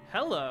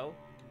 Hello.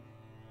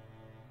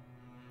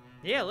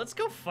 Yeah, let's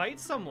go fight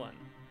someone.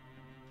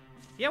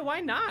 Yeah, why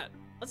not?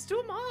 Let's do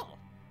them all.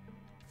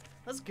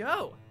 Let's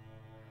go.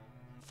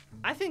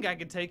 I think I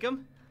could take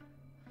them.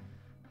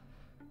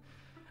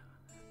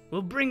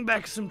 We'll bring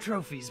back some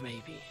trophies,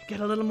 maybe. Get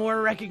a little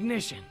more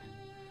recognition.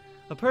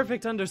 A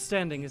perfect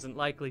understanding isn't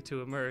likely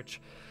to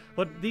emerge.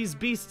 What these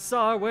beasts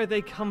are, where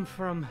they come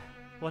from,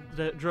 what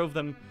drove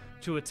them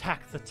to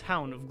attack the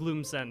town of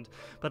Gloomsend,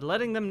 but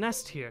letting them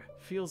nest here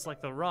feels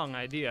like the wrong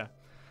idea.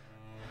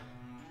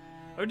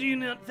 Or do you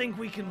not think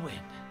we can win?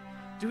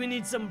 Do we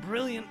need some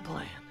brilliant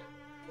plan?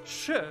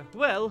 Sure,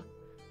 well...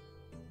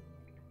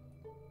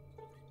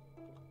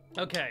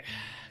 Okay,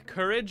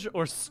 courage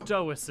or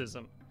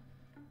stoicism?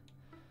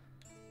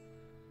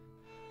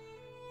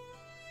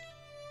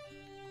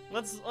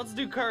 Let's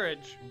do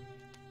courage.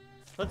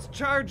 Let's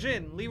charge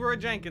in, Leroy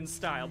Jenkins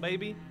style,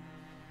 baby.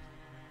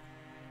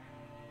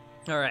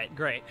 Alright,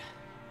 great.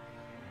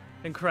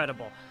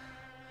 Incredible.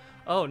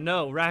 Oh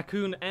no,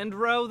 Raccoon and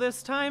Row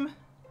this time?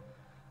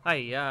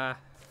 Okay,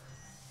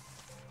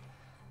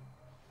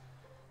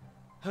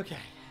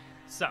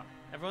 so,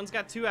 everyone's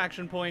got 2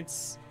 action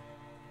points.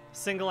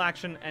 Single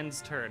action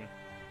ends turn.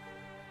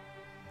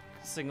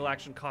 Single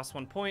action costs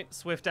 1 point.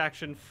 Swift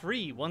action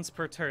free once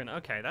per turn.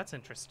 Okay, that's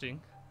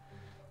interesting.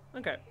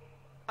 Okay,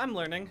 I'm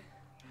learning.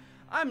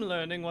 I'm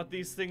learning what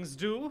these things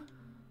do.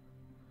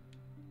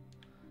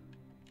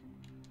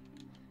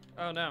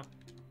 Oh no.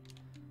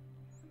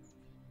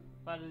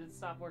 Why did it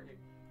stop working?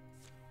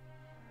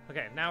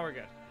 Okay, now we're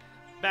good.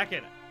 Back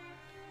in it.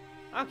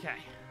 Okay.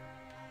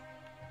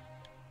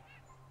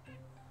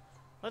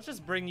 Let's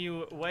just bring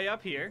you way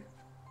up here.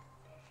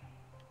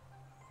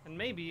 And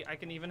maybe I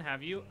can even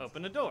have you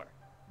open a door.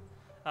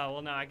 Oh,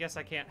 well no, I guess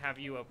I can't have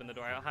you open the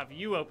door. I'll have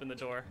you open the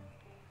door.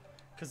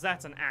 Because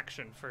that's an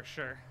action for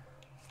sure.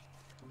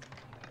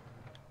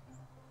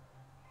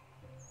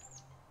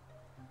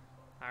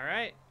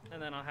 Alright,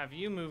 and then I'll have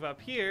you move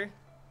up here.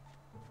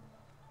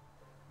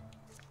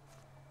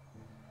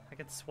 I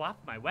could swap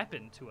my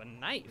weapon to a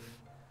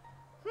knife.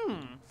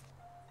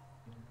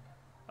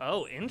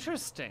 Oh,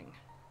 interesting.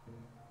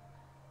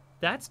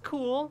 That's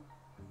cool.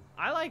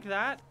 I like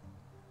that.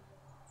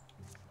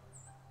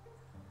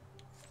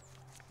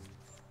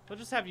 We'll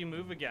just have you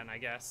move again, I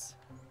guess.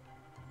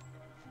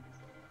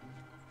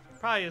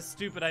 Probably a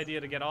stupid idea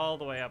to get all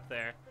the way up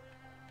there.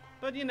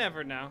 But you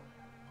never know.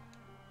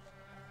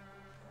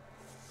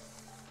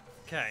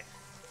 Okay.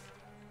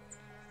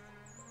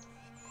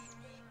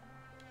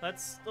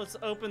 Let's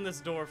open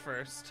this door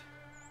first.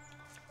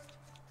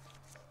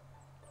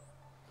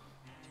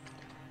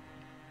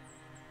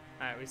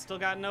 Alright, we still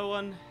got no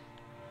one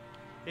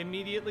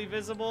immediately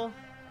visible.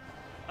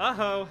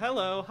 Uh-oh,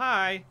 hello,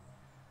 hi.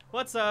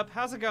 What's up?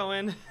 How's it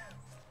going?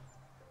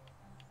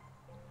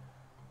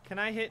 Can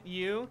I hit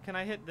you? Can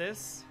I hit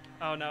this?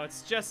 Oh no,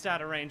 it's just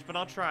out of range, but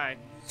I'll try.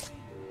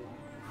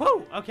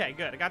 Whew! Okay,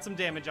 good. I got some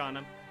damage on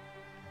him.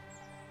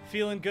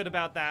 Feeling good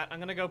about that. I'm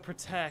gonna go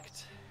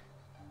protect.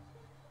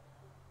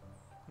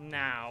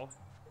 Now.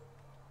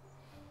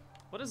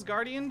 What does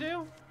Guardian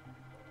do?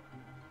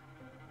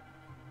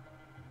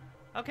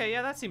 Okay,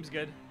 yeah, that seems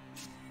good.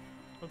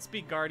 Let's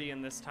be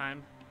Guardian this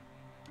time.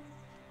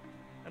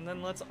 And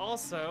then let's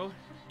also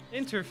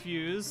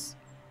interfuse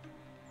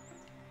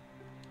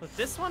with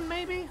this one,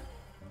 maybe?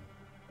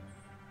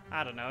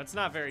 I don't know. It's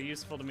not very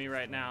useful to me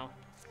right now.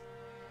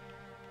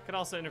 Could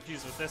also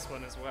interfuse with this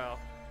one as well.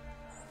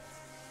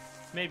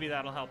 Maybe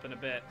that'll help in a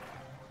bit.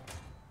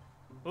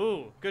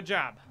 Ooh, good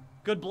job.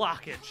 Good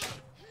blockage.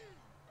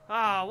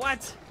 Ah,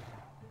 what?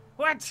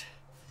 What?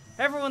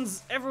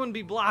 Everyone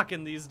be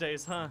blocking these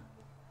days, huh?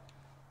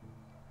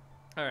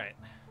 Alright.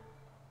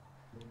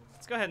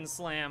 Let's go ahead and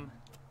slam.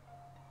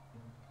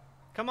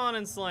 Come on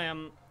and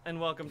slam, and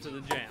welcome to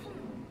the jam.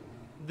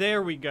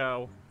 There we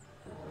go.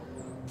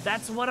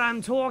 That's what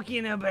I'm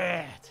talking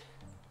about.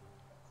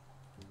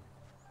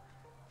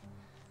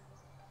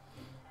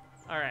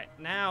 Alright,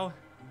 now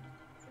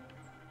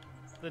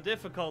the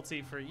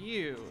difficulty for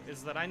you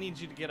is that I need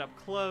you to get up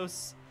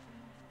close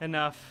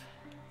enough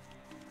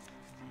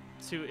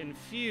to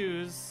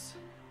infuse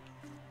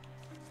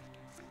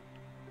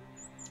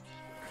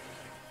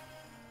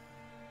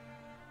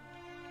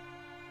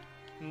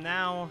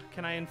now.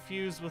 Can I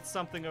infuse with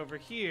something over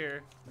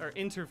here, or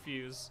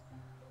interfuse?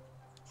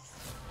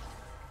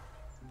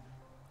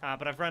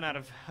 But I've run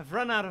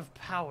out of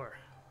power.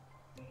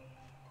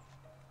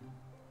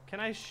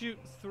 Can I shoot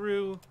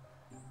through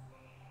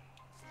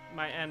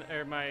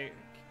my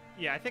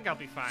yeah, I think I'll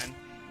be fine.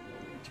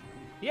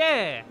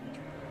 Yeah!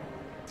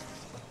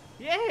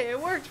 Yeah, it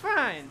worked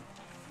fine.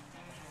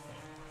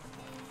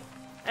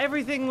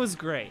 Everything was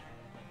great.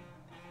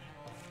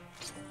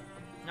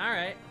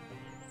 Alright.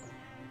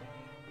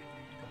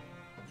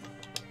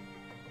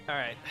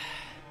 Alright.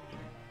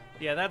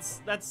 Yeah,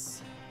 that's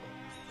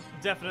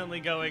definitely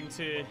going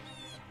to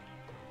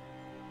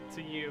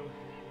you.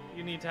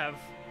 You need to have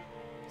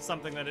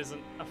something that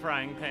isn't a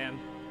frying pan.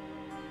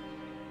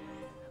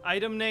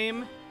 Item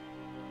name?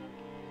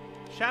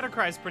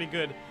 Shadowcry's pretty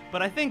good,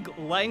 but I think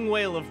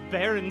Langwail of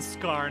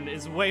Baronskarn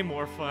is way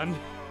more fun.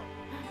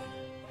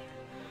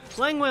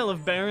 Langwail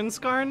of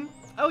Baronskarn?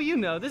 Oh, you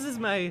know, this is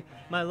my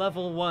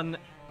level 1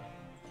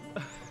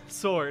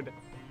 sword.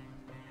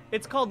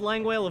 It's called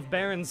Langwail of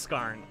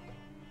Baronskarn.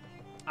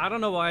 I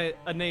don't know why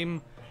a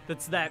name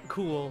that's that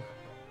cool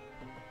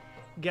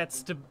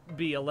gets to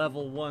be a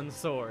level 1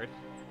 sword.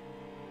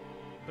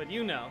 But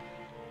you know.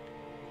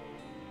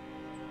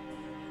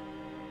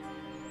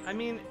 I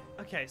mean,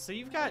 okay, so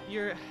you've got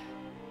your...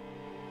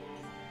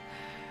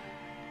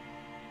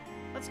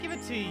 Let's give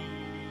it to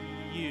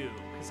you,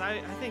 because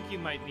I think you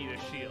might need a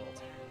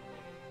shield.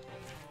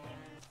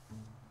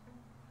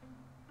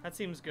 That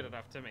seems good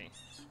enough to me.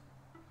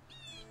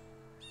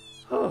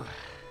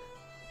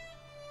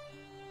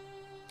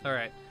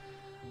 Alright.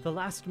 The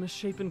last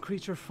misshapen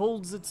creature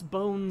folds its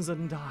bones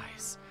and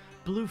dies.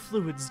 Blue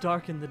fluids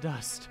darken the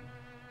dust.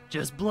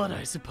 Just blood,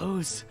 I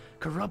suppose.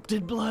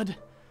 Corrupted blood?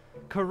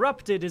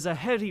 Corrupted is a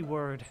heady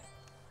word.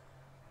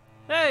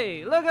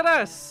 Hey, look at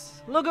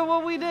us! Look at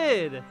what we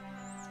did!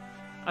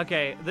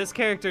 Okay, this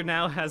character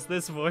now has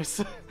this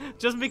voice,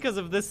 just because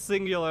of this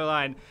singular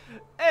line.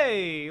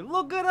 Hey,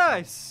 look at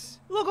us!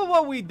 Look at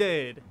what we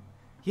did!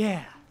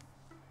 Yeah.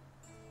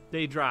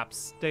 Day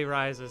drops, day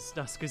rises,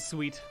 dusk is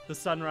sweet, the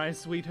sunrise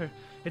sweeter.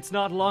 It's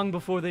not long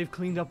before they've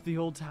cleaned up the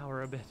old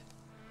tower a bit.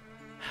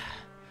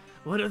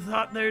 Would have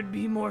thought there'd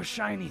be more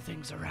shiny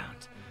things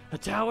around. A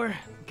tower?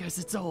 Guess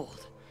it's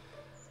old.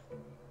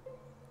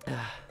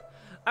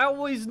 I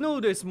always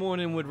knew this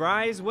morning would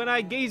rise when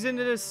I gaze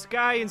into the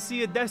sky and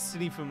see a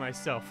destiny for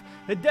myself.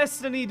 A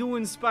destiny to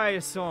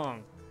inspire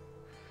song.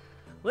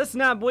 Let's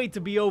not wait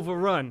to be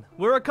overrun.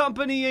 We're a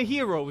company of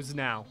heroes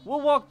now.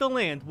 We'll walk the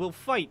land. We'll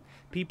fight.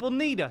 People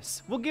need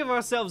us. We'll give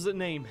ourselves a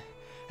name.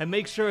 And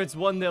make sure it's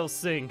one they'll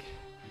sing.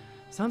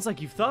 Sounds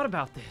like you've thought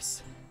about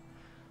this.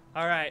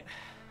 Alright.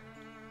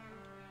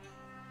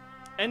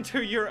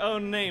 Enter your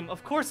own name.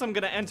 Of course I'm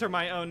gonna enter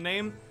my own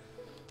name.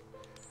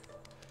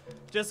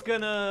 Just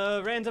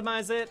gonna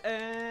randomize it,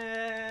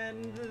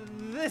 and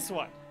this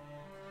one.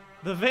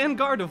 The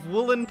Vanguard of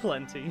Woolen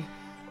Plenty.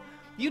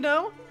 You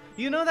know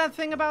that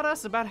thing about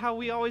us, about how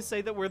we always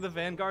say that we're the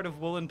Vanguard of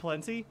Woolen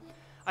Plenty?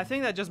 I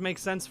think that just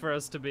makes sense for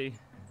us to be.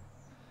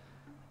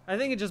 I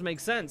think it just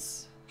makes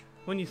sense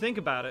when you think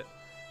about it.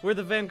 We're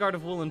the Vanguard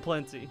of Woolen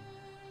Plenty.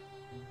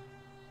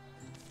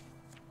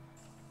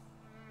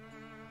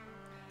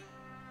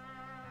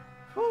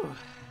 Whew.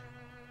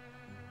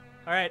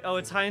 Alright, oh,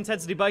 it's high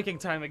intensity biking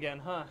time again,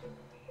 huh?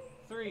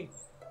 3,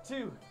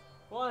 2,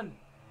 1,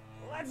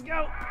 let's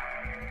go!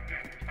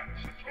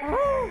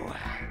 Woo!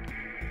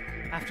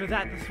 After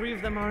that, the three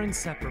of them are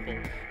inseparable.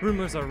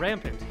 Rumors are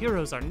rampant,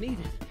 heroes are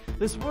needed.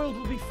 This world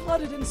will be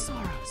flooded in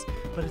sorrows,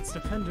 but its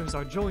defenders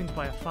are joined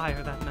by a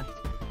fire that night.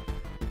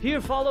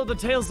 Here follow the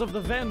tales of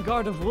the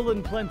Vanguard of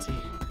Woolen Plenty.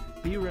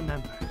 Be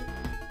remembered.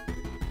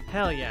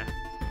 Hell yeah.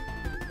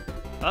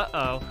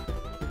 Uh-oh.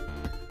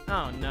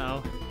 Oh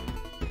no.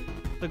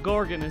 The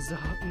Gorgon is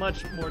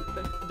much more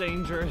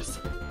dangerous.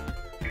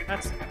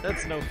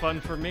 That's no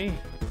fun for me.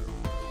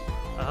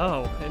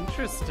 Oh,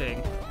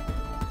 interesting.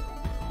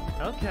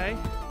 Okay.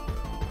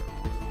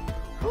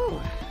 Whew.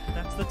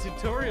 That's the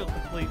tutorial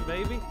complete,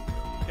 baby.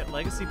 Get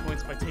legacy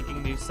points by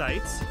taking new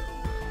sites.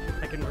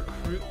 I can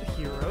recruit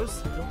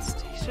heroes, build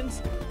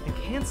stations, and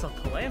cancel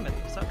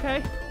calamities.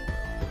 Okay.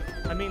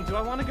 I mean, do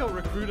I want to go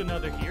recruit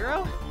another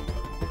hero?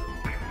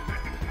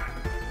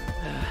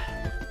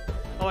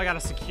 Oh, I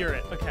gotta secure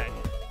it. Okay.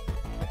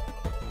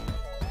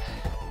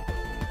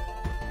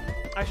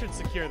 I should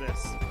secure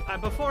this.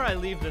 Before I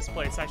leave this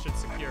place, I should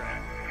secure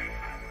it.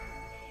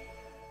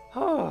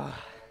 Oh,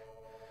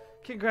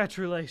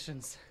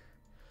 congratulations.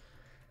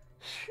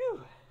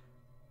 Phew.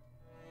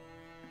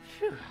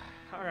 Phew.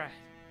 All right.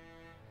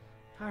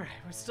 All right,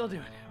 we're still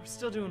doing it. We're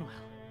still doing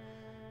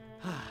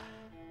well.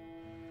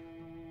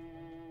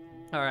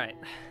 All right.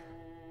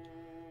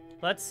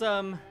 Let's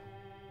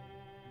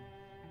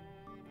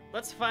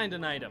find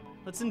an item.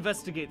 Let's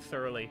investigate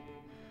thoroughly.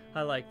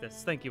 I like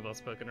this. Thank you,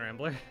 well-spoken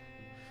rambler.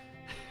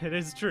 It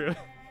is true.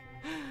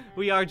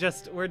 We're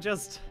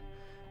just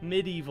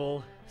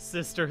medieval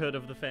sisterhood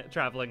of the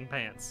traveling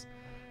pants.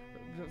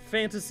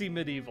 Fantasy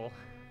medieval.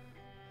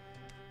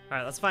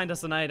 Alright, let's find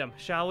us an item,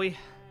 shall we?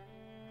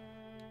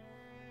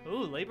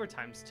 Ooh, labor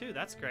times too,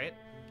 that's great.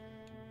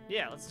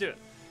 Yeah, let's do it.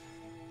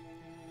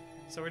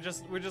 So we're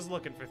just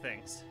looking for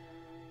things.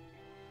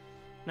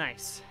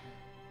 Nice.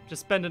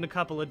 Just spending a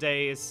couple of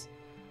days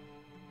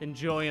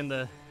enjoying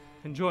the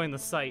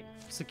site,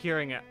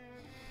 securing it.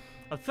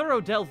 A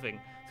thorough delving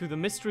through the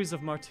mysteries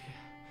of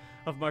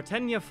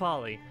Martenia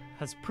Folly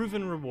has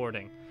proven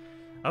rewarding.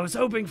 I was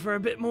hoping for a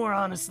bit more,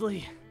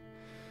 honestly.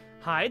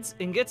 Hides,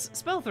 ingots,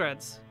 spell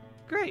threads.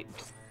 Great.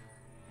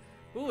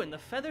 Ooh, and the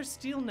feather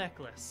steel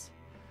necklace.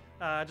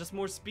 Just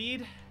more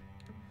speed.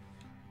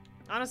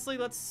 Honestly,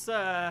 let's,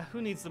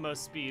 who needs the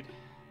most speed?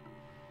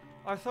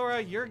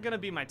 Arthora, you're gonna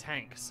be my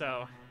tank,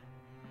 so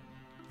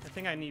I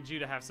think I need you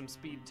to have some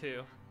speed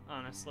too,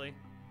 honestly.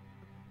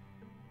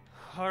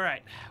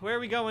 Alright, where are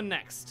we going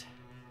next?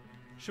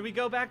 Should we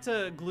go back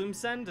to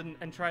Gloomsend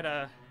and try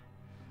to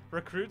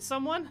recruit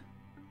someone?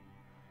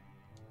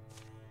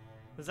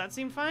 Does that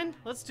seem fine?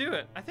 Let's do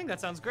it. I think that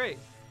sounds great.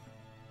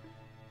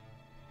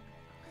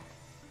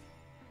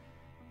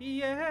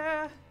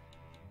 Yeah.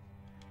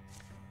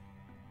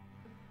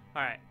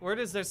 Alright, word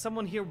is there's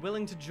someone here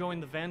willing to join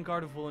the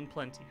Vanguard of Wool and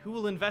Plenty. Who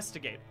will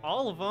investigate?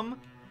 All of them?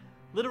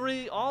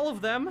 Literally all of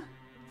them?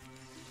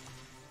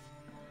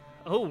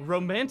 Oh,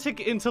 romantic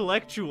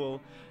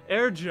intellectual.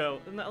 Erjo.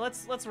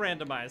 Let's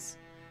randomize.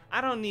 I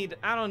don't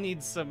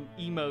need some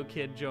emo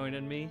kid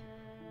joining me.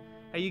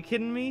 Are you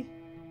kidding me?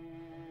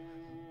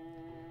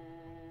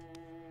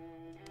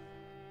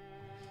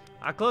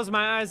 I close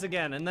my eyes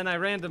again, and then I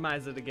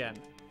randomize it again.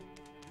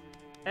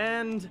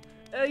 And,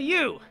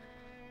 you!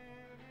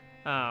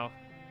 Oh.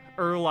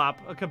 Urlop,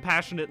 a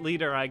compassionate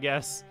leader, I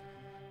guess.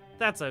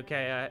 That's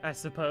okay, I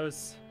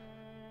suppose.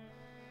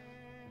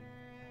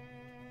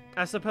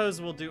 I suppose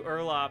we'll do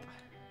Urlop.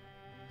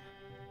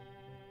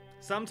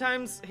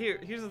 Sometimes,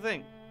 here's the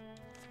thing.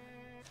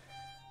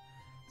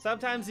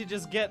 Sometimes you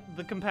just get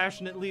the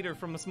compassionate leader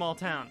from a small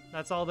town.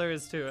 That's all there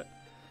is to it.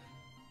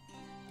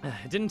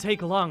 It didn't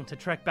take long to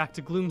trek back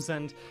to Gloom's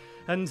End,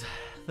 and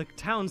the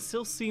town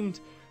still seemed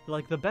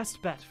like the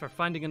best bet for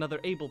finding another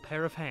able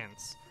pair of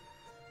hands.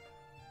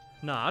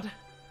 Nod.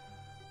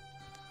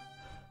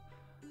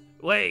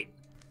 Wait.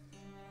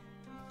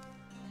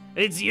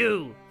 It's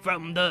you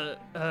from the,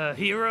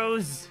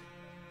 Heroes?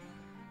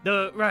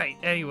 Right,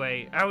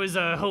 anyway, I was,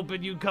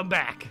 hoping you'd come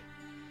back.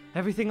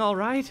 Everything all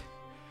right?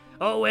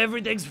 Oh,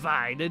 everything's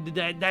fine,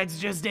 that's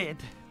just it.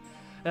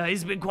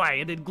 It's been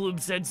quiet in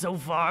Gloom's End so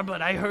far,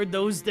 but I heard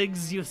those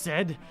things you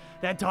said.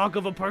 That talk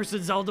of a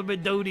person's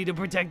ultimate duty to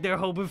protect their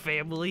home and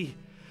family.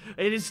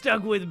 It has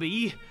stuck with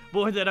me,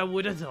 more than I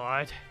would have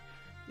thought.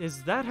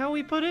 Is that how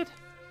we put it?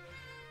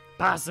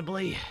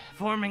 Possibly.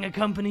 Forming a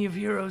company of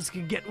heroes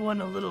can get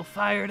one a little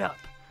fired up.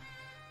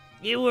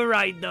 You were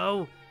right,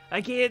 though.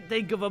 I can't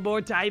think of a more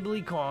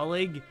timely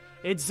calling.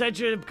 And such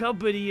a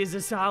company is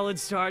a solid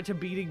start to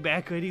beating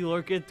back any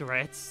lurking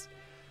threats.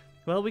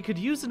 Well, we could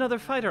use another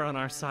fighter on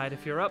our side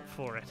if you're up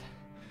for it.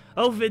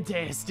 Oh,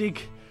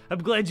 fantastic.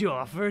 I'm glad you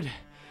offered.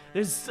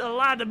 There's a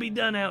lot to be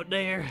done out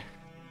there.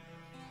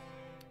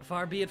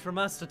 Far be it from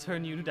us to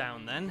turn you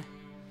down, then.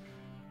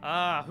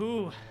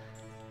 Who?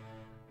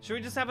 Should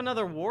we just have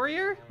another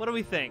warrior? What do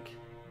we think?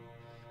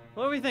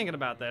 What are we thinking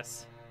about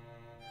this?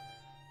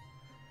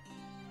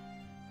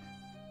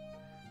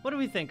 What do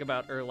we think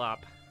about Urlop?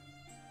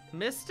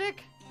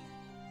 Mystic?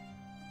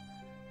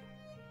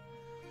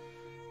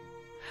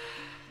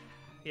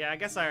 Yeah, I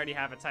guess I already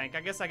have a tank.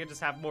 I guess I could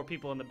just have more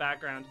people in the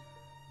background.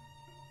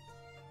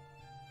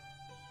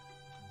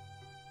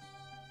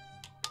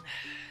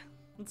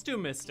 Let's do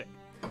Mystic.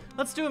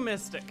 Let's do a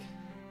Mystic.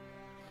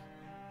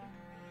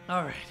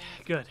 All right,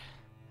 good.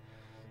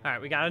 All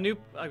right, we got a new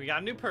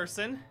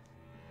person.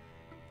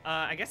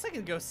 I guess I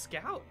could go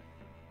scout.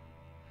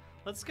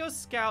 Let's go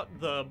scout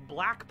the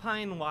Black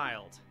Pine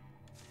Wild.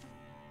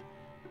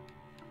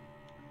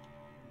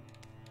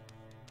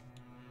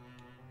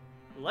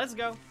 Let's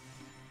go.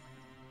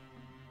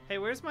 Hey,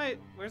 where's my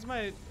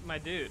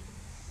dude?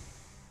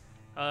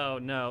 Oh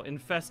no,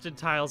 infested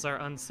tiles are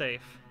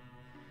unsafe.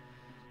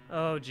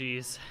 Oh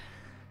geez.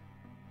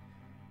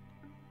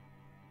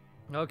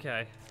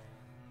 Okay.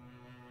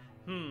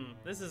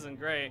 This isn't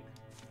great.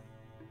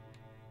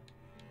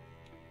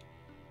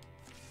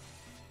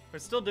 We're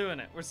still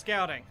doing it. We're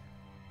scouting.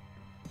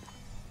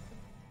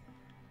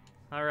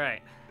 All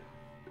right.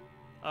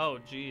 Oh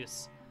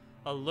geez.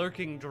 A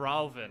lurking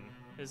Dralvin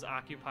is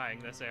occupying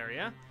this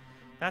area.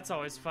 That's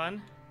always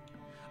fun.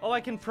 Oh,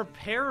 I can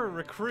prepare a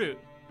recruit.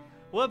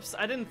 Whoops,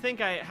 I didn't think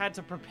I had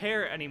to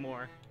prepare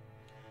anymore.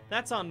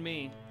 That's on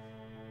me.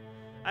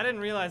 I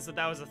didn't realize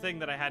that was a thing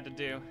that I had to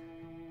do.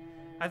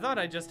 I thought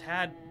I just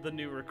had the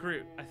new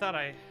recruit. I thought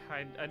I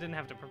didn't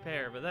have to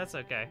prepare, but that's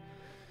okay.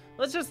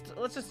 Let's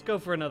just go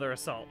for another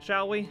assault,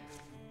 shall we?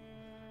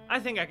 I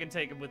think I can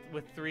take it with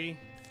 3.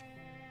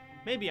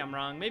 Maybe I'm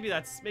wrong. Maybe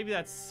that's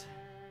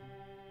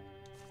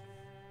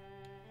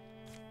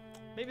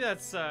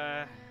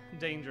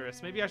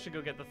dangerous. Maybe I should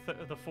go get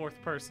the 4th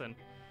person.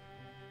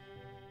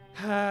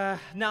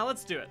 Now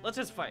let's do it. Let's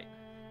just fight.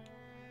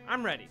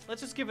 I'm ready. Let's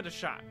just give it a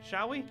shot,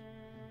 shall we?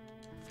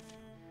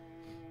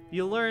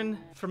 You learn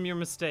from your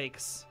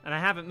mistakes, and I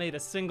haven't made a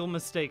single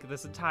mistake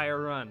this entire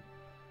run.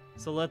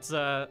 So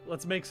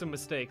let's make some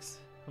mistakes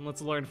and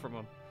let's learn from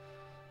them.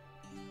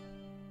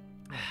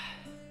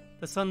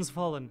 The sun's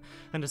fallen,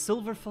 and a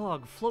silver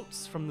fog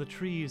floats from the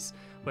trees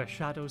where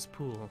shadows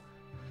pool.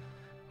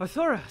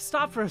 Arthura,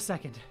 stop for a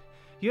second.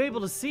 You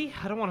able to see?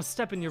 I don't want to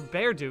step in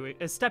bear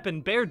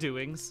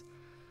doings.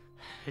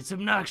 It's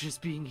obnoxious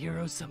being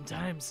heroes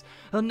sometimes.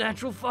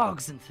 Unnatural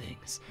fogs and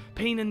things.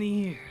 Pain in the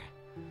ear.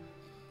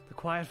 The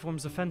quiet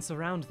forms a fence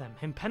around them,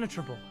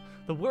 impenetrable.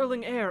 The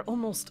whirling air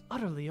almost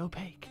utterly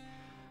opaque.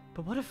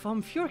 But what if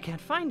Omfure can't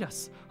find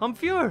us?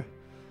 Omfure!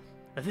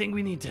 I think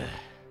we need to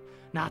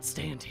not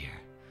stand here.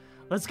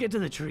 Let's get to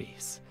the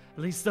trees.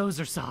 At least those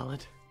are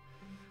solid.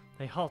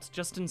 They halt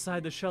just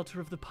inside the shelter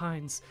of the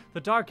pines,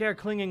 the dark air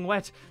clinging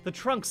wet, the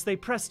trunks they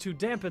press to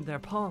dampen their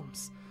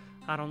palms.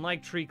 I don't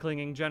like tree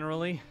clinging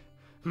generally.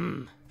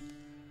 And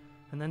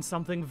then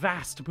something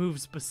vast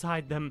moves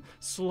beside them,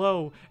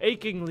 slow,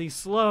 achingly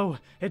slow.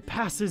 It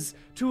passes,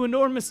 too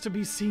enormous to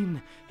be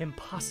seen,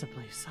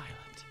 impossibly silent.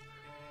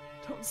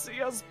 Don't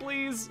see us,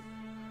 please.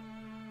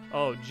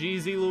 Oh,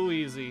 Jeezy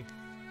Louise.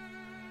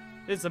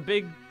 It's a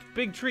big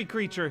tree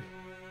creature.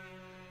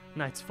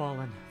 Night's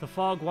fallen. The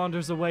fog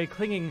wanders away,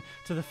 clinging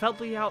to the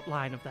feltly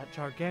outline of that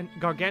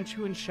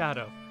gargantuan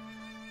shadow.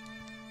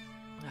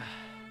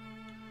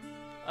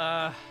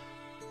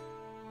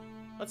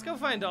 Let's go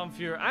find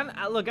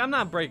Omfur. Look, I'm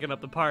not breaking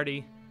up the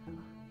party.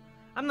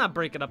 I'm not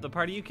breaking up the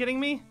party. You kidding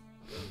me?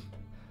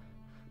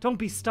 Don't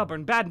be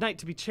stubborn. Bad night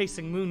to be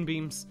chasing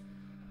moonbeams.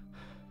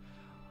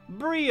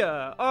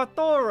 Bria,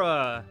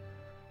 Arthora.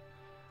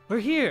 We're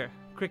here.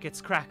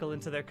 Crickets crackle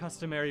into their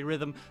customary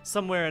rhythm.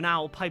 Somewhere an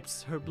owl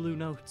pipes her blue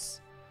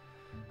notes.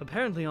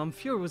 Apparently,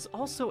 Omfur was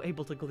also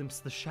able to glimpse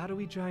the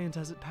shadowy giant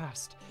as it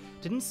passed.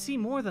 Didn't see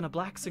more than a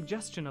black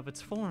suggestion of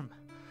its form.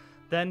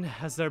 Then,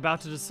 as they're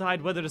about to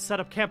decide whether to set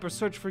up camp or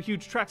search for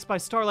huge tracks by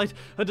starlight,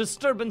 a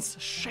disturbance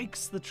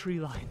shakes the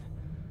tree line.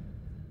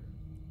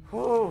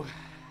 Whoa.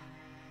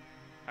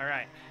 All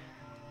right.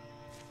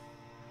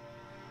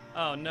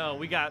 Oh no,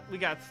 we got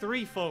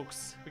 3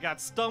 folks. We got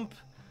Stump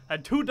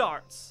and 2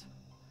 darts.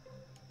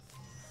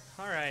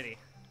 Alrighty.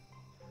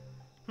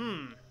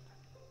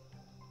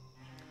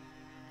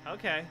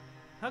 Okay.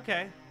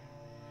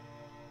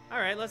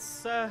 Alright,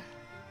 let's, we're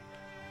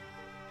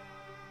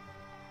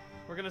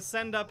gonna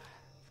send up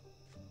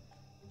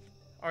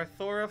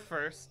Arthora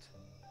first.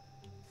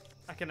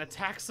 I can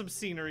attack some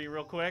scenery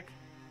real quick.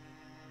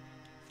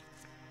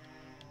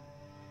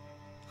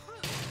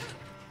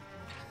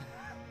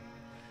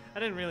 I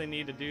didn't really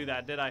need to do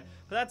that, did I?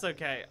 But that's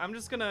okay. I'm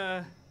just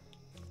gonna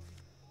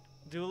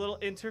do a little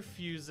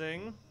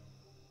interfusing.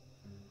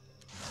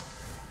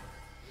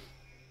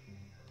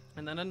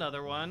 And then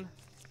another one.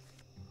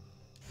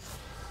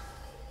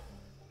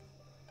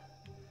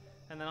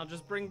 And then I'll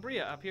just bring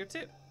Bria up here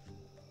too.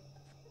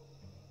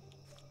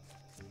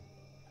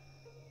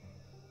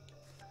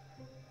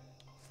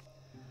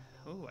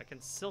 Ooh, I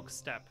can silk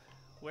step.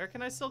 Where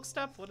can I silk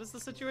step? What is the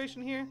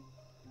situation here?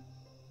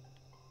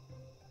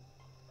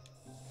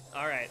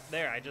 All right,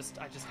 there. I just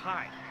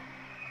hide.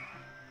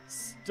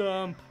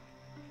 Stump.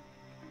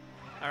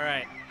 All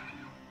right.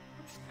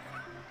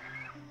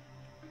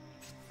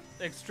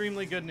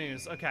 Extremely good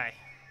news. Okay.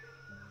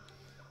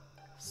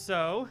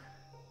 So,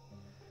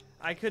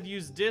 I could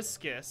use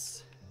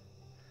Discus.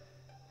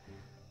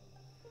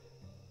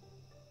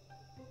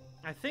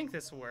 I think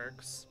this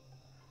works.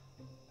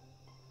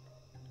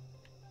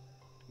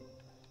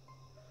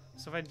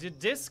 So if I did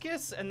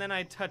Discus and then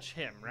I touch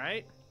him,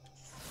 right?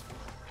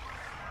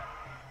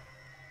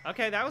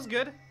 Okay, that was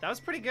good. That was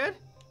pretty good.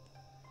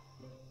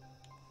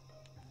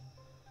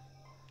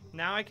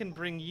 Now I can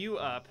bring you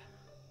up.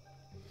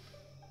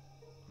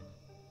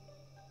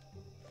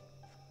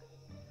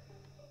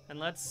 And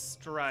let's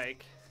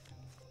strike.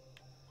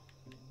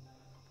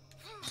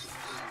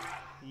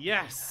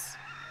 Yes!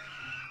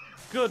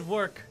 Good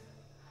work.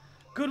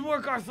 Good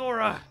work,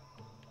 Arthora!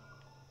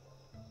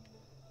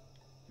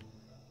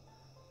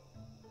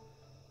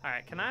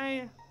 Alright, can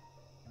I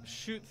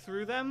shoot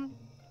through them?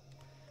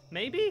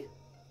 Maybe?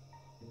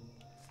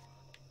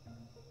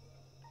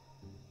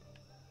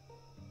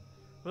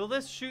 Will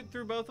this shoot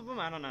through both of them?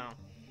 I don't know.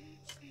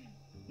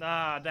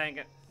 Ah, dang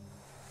it.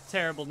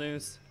 Terrible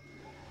news.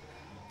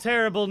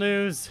 Terrible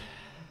news.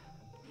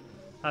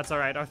 That's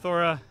alright,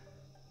 Arthora.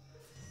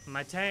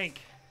 My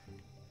tank.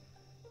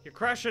 You're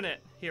crushing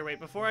it. Here, wait,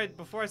 before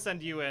I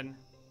send you in.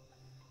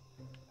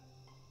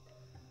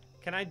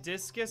 Can I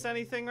discus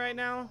anything right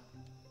now?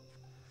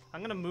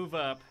 I'm gonna move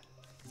up.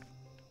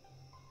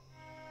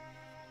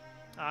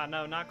 Ah,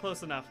 no, not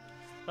close enough.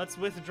 Let's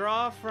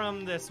withdraw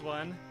from this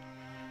one.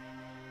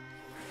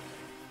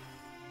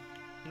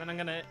 And then I'm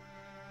gonna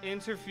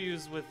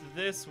interfuse with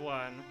this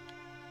one.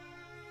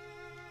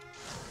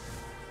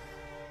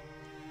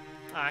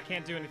 Ah, I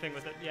can't do anything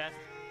with it yet.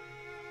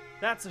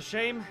 That's a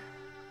shame.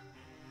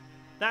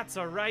 That's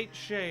a right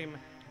shame.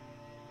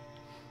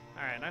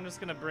 Alright, I'm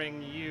just gonna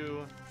bring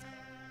you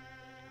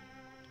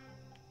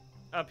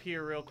up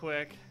here real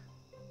quick.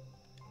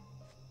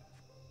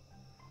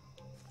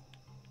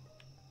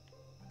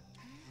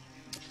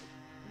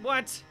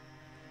 What?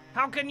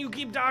 How can you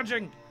keep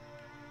dodging?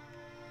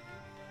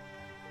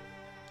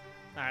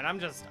 Alright,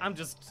 I'm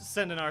just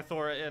sending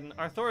Arthora in.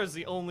 Arthora is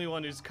the only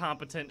one who's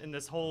competent in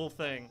this whole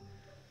thing.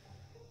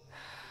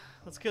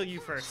 Let's kill you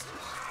first.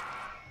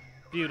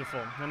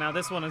 Beautiful. And now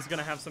this one is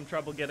gonna have some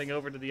trouble getting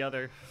over to the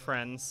other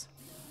friends.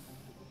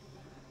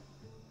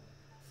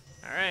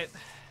 Alright.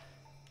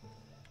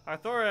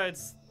 Arthora,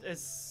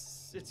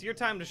 it's your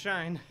time to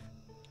shine.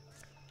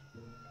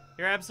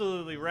 You're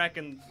absolutely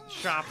wrecking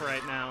shop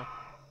right now.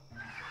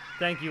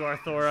 Thank you,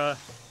 Arthora.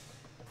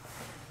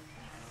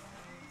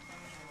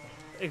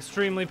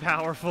 Extremely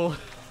powerful.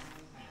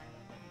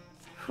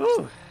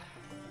 Whew.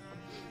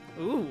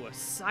 Ooh, a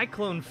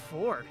cyclone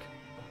fork.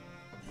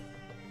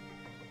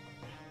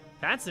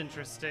 That's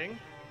interesting.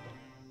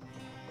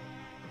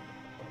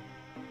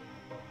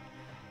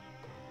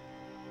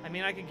 I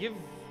mean, I could give...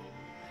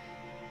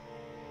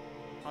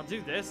 I'll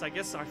do this. I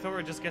guess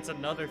Arthora just gets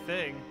another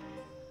thing.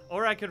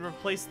 Or I could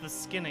replace the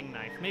skinning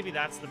knife. Maybe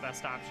that's the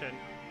best option.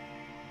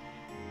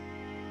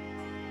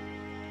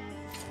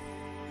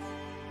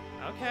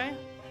 Okay.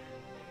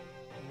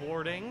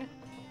 Warding.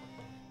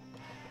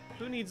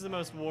 Who needs the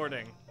most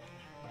warding?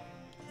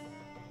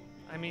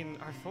 I mean,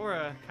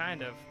 Arthora,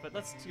 kind of, but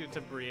let's do it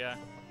to Bria.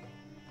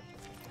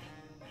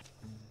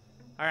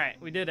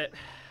 Alright, we did it.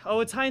 Oh,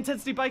 it's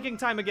high-intensity biking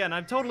time again.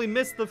 I've totally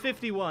missed the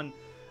 51.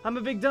 I'm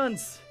a big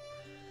dunce.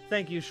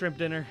 Thank you, Shrimp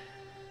Dinner,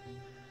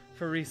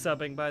 for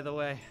resubbing, by the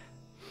way.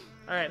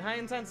 Alright, high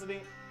intensity.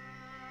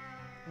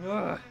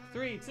 Ugh.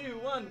 3, 2,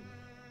 1,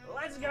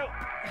 let's go!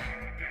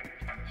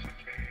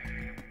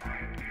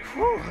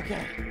 Whew,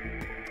 okay.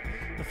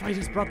 The fight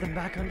has brought them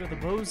back under the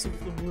boughs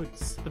of the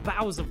woods. The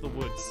boughs of the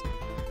woods.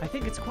 I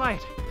think it's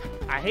quiet.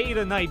 I hate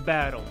a night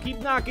battle. Keep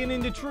knocking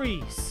into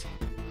trees.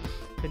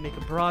 They make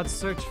a broad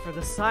search for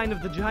the sign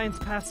of the giants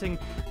passing,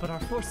 but are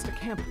forced to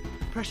camp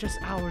precious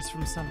hours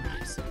from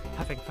sunrise,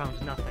 having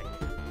found nothing.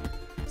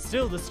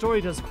 Still, the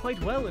story does quite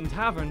well in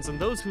taverns, and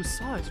those who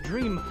saw it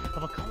dream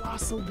of a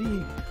colossal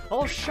being,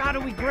 all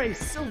shadowy gray,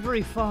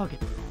 silvery fog,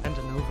 and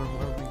an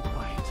overwhelming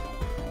quiet.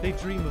 They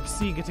dream of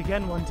seeing it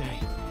again one day.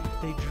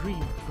 They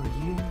dream for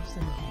years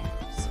and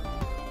years.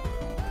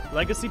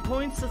 Legacy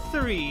points,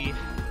 3.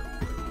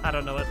 I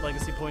don't know what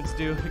legacy points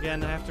do.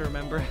 Again, I have to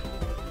remember.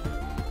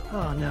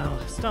 Oh no,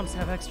 Stumps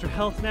have extra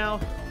health now.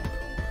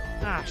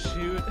 Ah,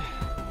 shoot.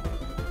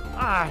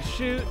 Ah,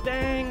 shoot,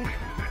 dang.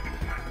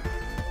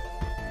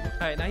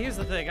 Alright, now here's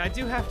the thing. I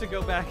do have to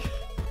go back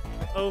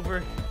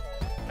over.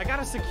 I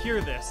gotta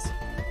secure this.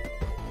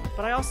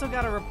 But I also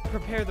gotta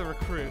prepare the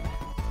recruit.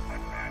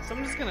 So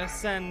I'm just gonna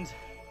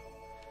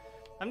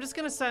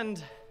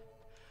send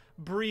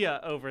Bria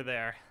over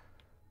there.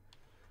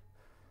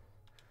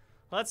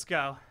 Let's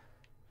go.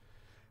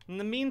 In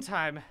the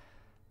meantime,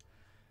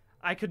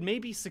 I could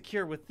maybe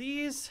secure with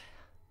these.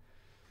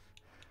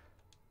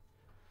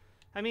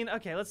 I mean,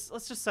 okay, let's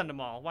just send them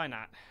all. Why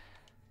not?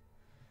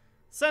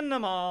 Send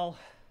them all.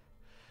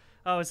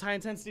 Oh, is high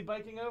intensity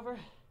biking over?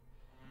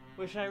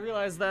 Wish I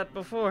realized that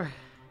before.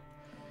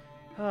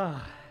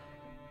 Oh.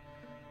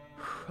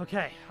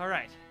 Okay, all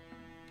right.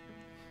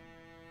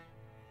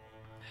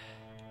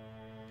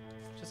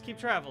 Just keep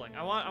traveling.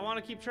 I want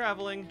to keep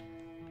traveling.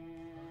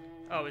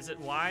 Oh, is it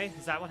Y?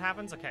 Is that what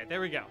happens? Okay,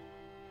 there we go.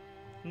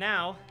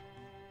 Now,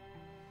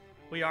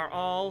 we are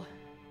all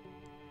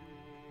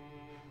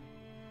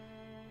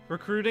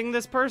recruiting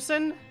this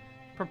person,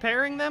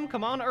 preparing them.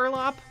 Come on,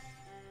 Urlop.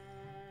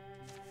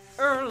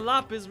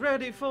 Urlop is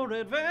ready for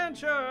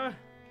adventure.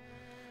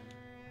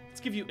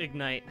 Let's give you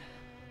Ignite.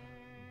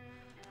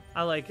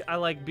 I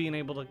like being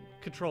able to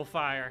control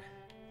fire.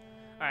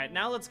 All right,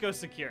 now let's go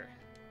secure.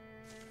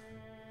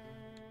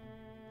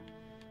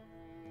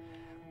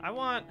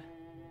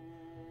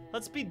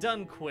 Let's be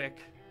done quick.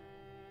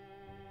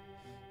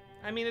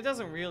 I mean, it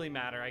doesn't really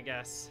matter, I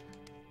guess.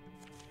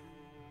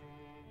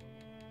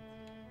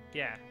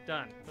 Yeah,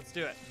 done. Let's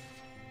do it.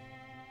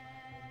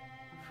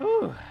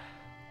 Whew.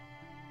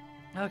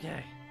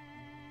 Okay.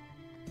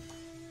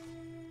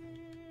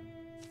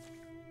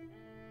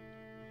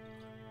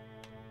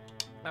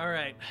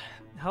 Alright.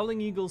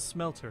 Howling Eagle's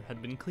smelter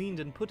had been cleaned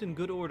and put in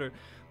good order,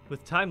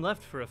 with time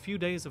left for a few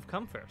days of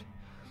comfort.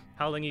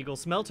 Howling Eagle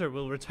Smelter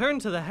will return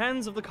to the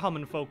hands of the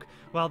common folk.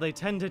 While they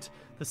tend it,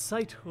 the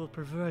site will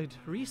provide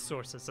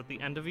resources at the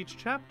end of each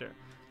chapter.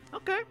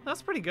 Okay,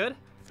 that's pretty good.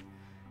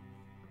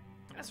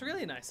 That's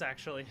really nice,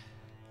 actually.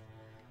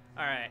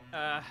 Alright,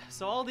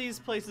 so all these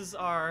places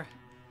are,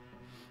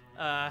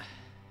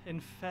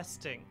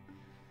 infesting.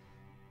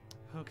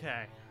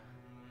 Okay.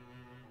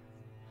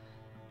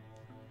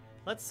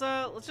 Let's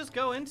just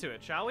go into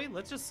it, shall we?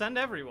 Let's just send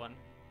everyone.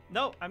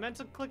 No, I meant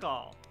to click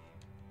all.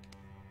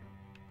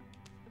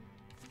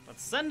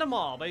 Let's send them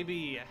all,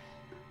 baby.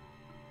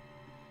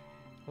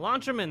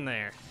 Launch them in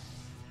there.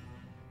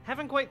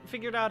 Haven't quite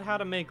figured out how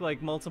to make,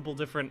 like, multiple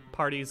different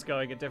parties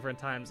going at different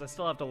times. I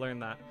still have to learn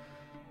that.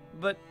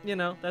 But, you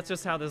know, that's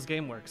just how this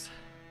game works.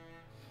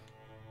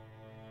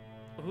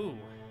 Ooh.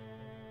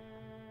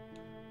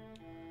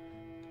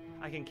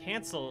 I can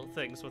cancel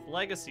things with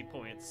legacy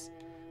points.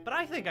 But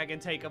I think I can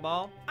take them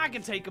all. I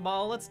can take them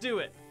all. Let's do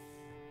it.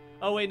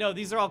 Oh, wait, no.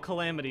 These are all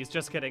calamities.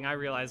 Just kidding. I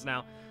realize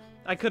now.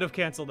 I could have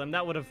canceled them.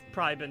 That would have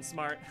probably been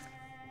smart.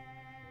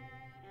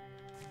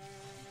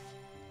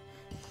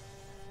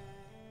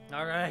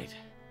 All right.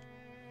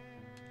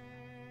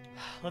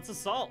 Let's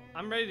assault.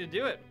 I'm ready to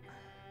do it.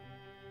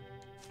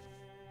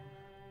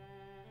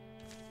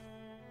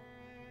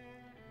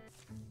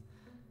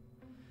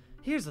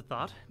 Here's a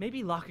thought.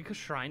 Maybe Lakika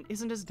Shrine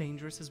isn't as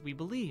dangerous as we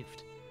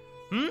believed.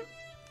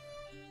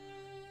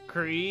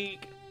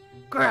 Creak.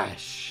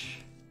 Crash.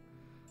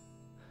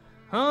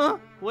 Huh?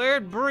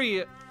 Where'd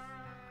Bria?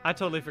 I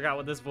totally forgot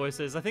what this voice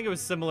is. I think it was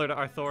similar to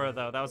Arthora,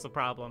 though. That was the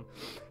problem.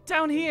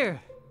 Down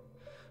here!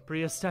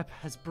 Bria's step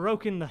has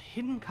broken the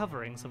hidden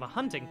coverings of a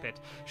hunting pit.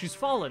 She's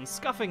fallen,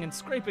 scuffing and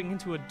scraping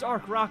into a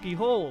dark, rocky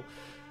hole.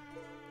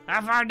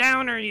 How far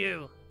down are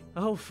you?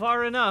 Oh,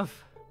 far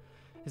enough.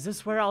 Is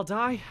this where I'll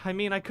die? I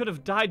mean, I could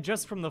have died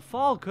just from the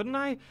fall, couldn't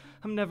I?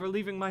 I'm never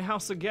leaving my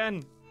house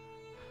again.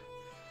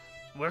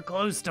 We're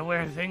close to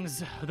where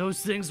those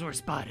things were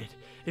spotted.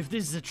 If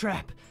this is a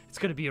trap, it's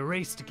gonna be a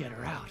race to get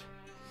her out.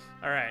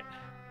 All right.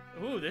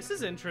 Ooh, this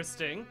is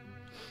interesting.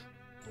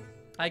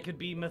 I could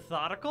be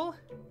methodical.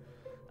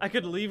 I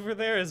could leave her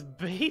there as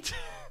bait,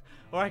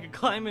 or I could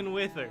climb in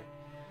with her.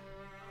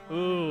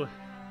 Ooh.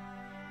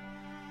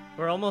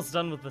 We're almost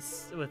done with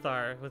this with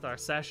our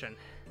session.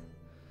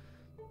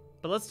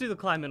 But let's do the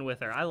climb in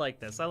with her. I like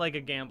this. I like a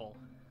gamble.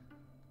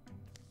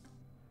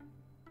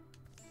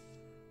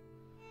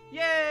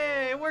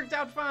 Yay! It worked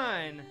out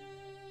fine.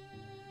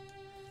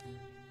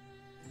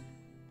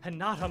 And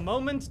not a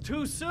moment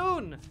too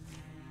soon.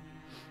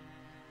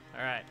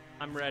 All right,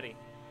 I'm ready.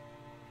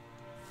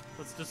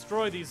 Let's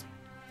destroy these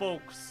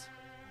folks.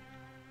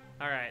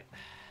 All right,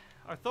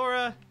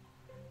 Arthora,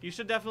 you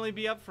should definitely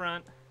be up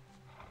front.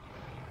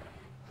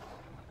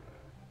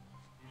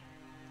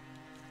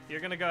 You're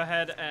gonna go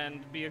ahead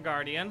and be a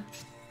guardian.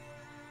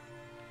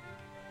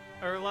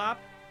 Urlop,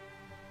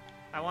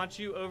 I want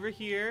you over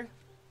here.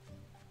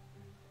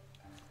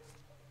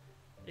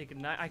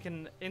 Ignite. I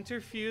can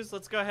interfuse.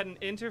 Let's go ahead and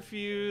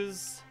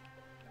interfuse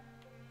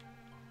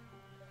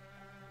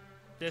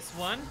this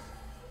one.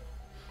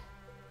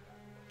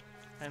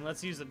 And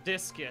let's use a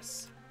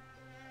discus.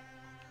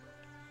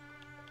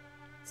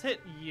 Let's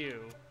hit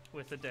you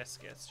with the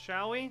discus,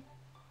 shall we?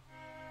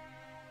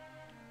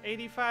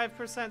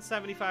 85%,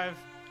 75.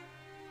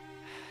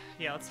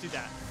 Yeah, let's do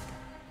that.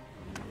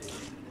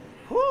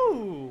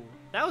 Whoo!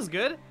 That was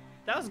good.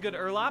 That was good,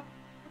 Urlop.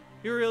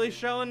 You're really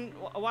showing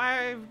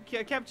why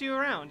I kept you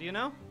around, you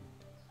know?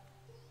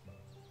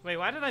 Wait,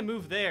 why did I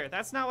move there?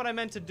 That's not what I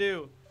meant to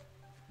do.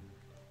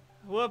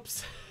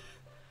 Whoops.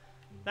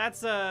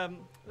 That's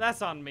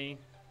on me.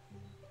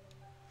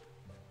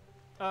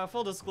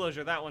 Full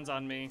disclosure, that one's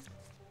on me.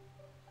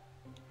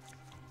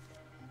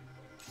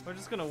 We're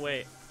just gonna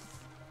wait.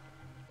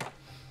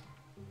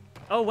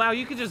 Oh, wow,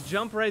 you could just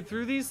jump right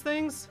through these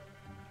things?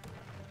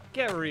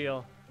 Get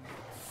real.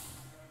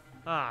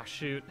 Ah,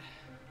 shoot.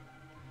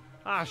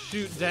 Ah,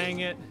 shoot, dang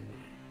it.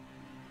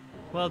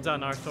 Well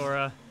done,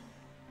 Arthora.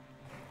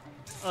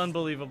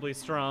 Unbelievably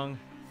strong.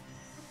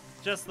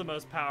 Just the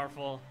most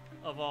powerful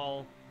of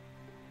all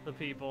the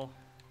people.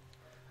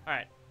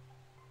 Alright.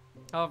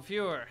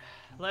 Viewer,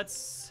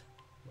 let's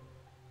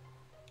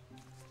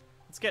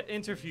get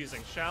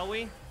interfusing, shall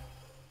we?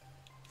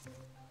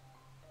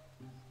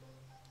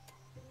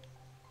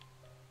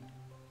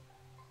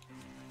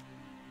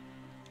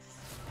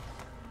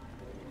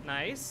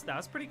 Nice, that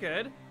was pretty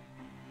good.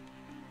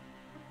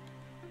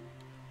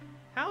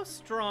 How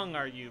strong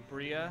are you,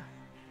 Bria?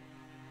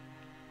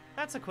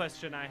 That's a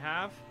question I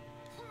have.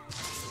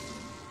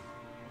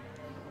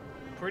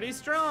 Pretty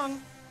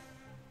strong.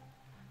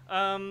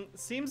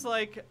 Seems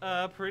like,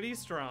 pretty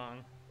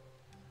strong.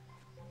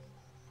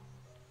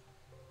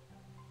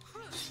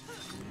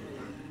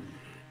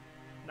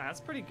 That's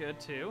pretty good,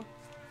 too.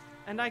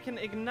 And I can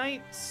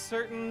ignite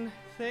certain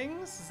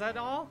things? Is that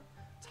all?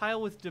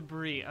 Tile with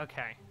debris,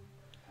 okay.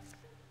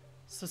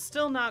 So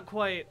still not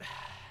quite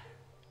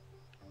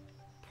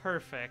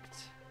perfect.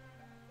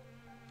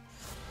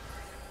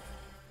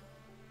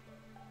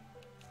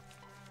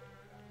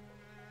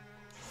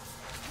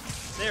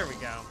 There we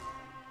go.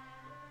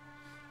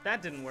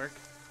 That didn't work.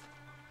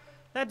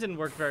 That didn't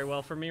work very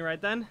well for me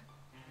right then.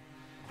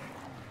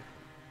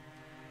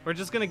 We're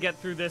just gonna get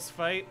through this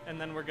fight, and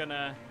then we're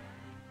gonna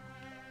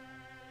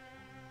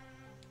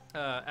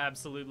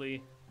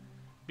absolutely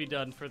be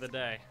done for the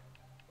day.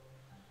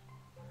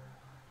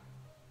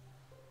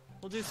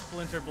 We'll do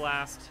Splinter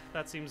Blast.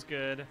 That seems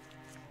good.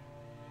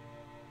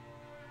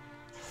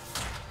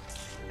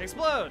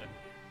 Explode!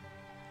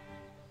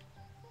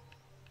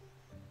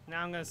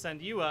 Now I'm gonna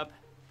send you up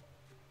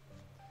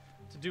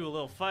to do a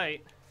little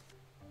fight.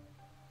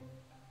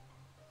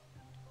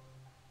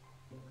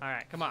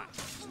 Alright, come on.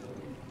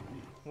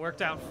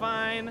 Worked out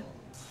fine.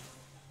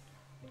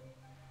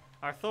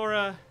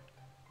 Arthora,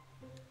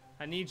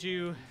 I need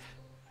you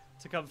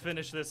to come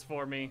finish this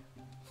for me.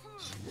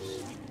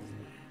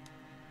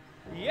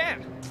 Yeah!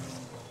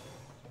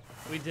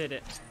 We did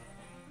it.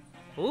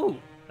 Ooh,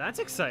 that's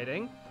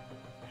exciting.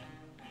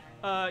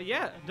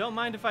 Yeah, don't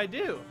mind if I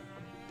do.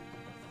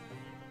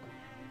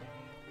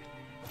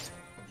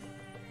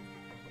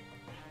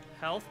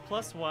 Health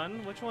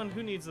 +1. Which one?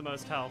 Who needs the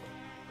most health?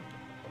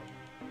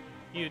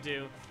 You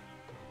do.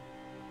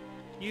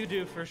 You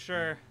do for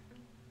sure.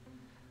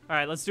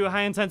 Alright, let's do a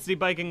high intensity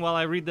biking while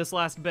I read this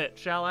last bit,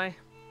 shall I?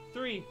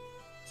 3,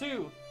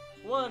 2,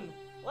 1,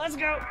 let's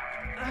go!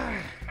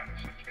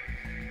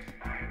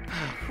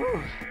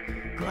 Whew.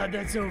 Glad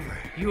that's over.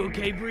 You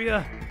okay,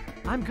 Bria?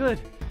 I'm good,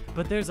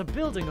 but there's a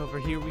building over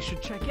here we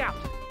should check out.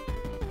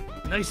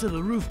 Nice of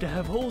the roof to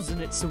have holes in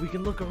it so we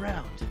can look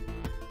around.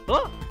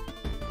 Oh!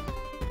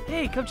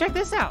 Hey, come check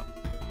this out!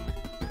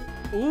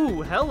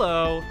 Ooh,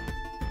 hello!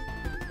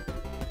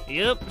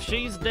 Yep,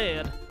 she's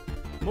dead.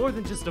 More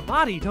than just a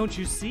body, don't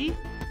you see?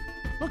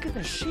 Look at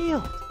the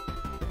shield.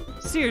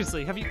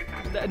 Seriously, have you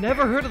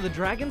never heard of the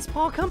Dragon's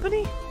Paw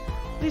Company?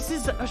 This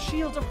is a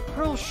shield of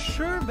Pearl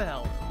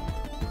Sherbel.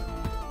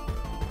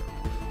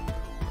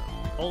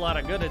 Whole lot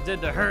of good it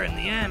did to her in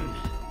the end.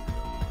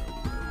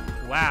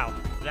 Wow,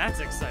 that's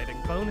exciting.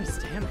 Bonus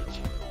damage.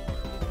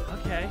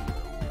 Okay.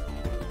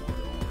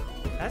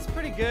 That's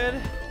pretty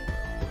good.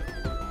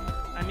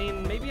 I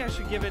mean, maybe I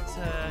should give it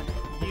to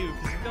you,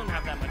 because you don't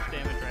have that much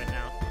damage right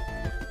now.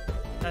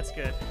 That's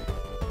good.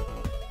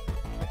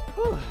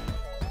 Whew.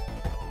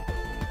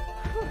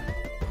 Whew.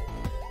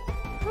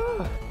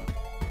 Whew.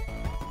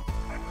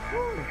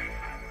 Whew.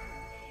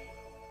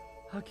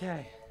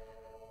 Okay.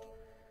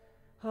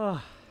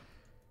 Oh.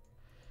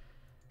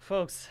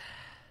 Folks,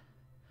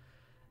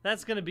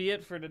 that's gonna be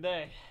it for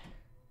today.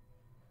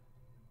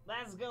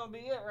 That's gonna be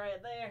it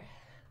right there.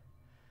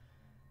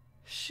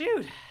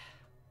 Shoot.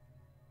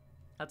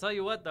 I'll tell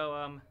you what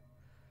though,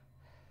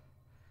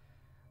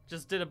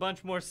 just did a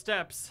bunch more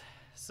steps,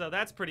 so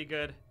that's pretty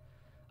good.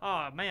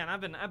 Oh man,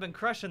 I've been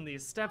crushing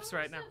these steps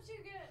right now. How many steps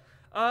you get?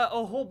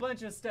 A whole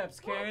bunch of steps,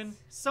 Karen. What?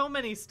 So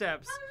many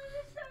steps. How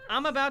many steps?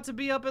 I'm about to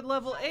be up at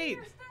level How many 8.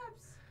 are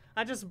steps?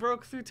 I just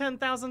broke through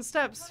 10,000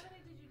 steps. How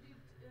many did you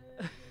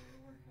do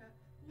work at?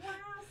 Wow,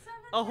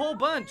 7,000? A whole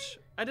bunch.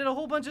 I did a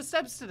whole bunch of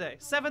steps today.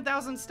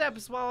 7,000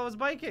 steps while I was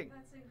biking.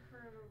 That's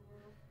incredible.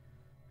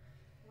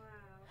 Wow.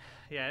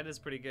 Yeah, it is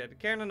pretty good.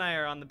 Karen and I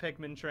are on the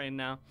Pikmin train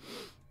now.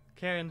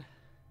 Karen,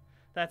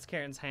 that's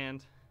Karen's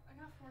hand. I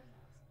got 4,000.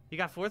 You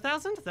got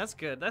 4,000? That's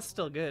good. That's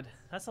still good.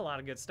 That's a lot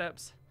of good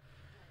steps.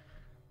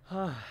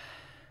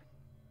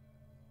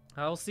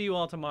 I'll see you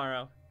all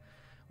tomorrow,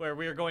 where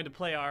we are going to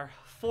play our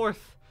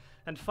 4th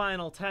and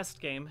final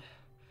test game,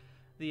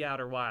 The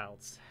Outer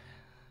Wilds.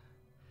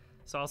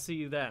 So I'll see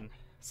you then,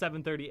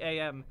 7:30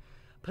 a.m.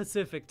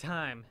 Pacific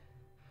time.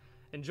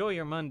 Enjoy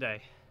your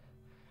Monday.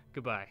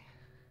 Goodbye.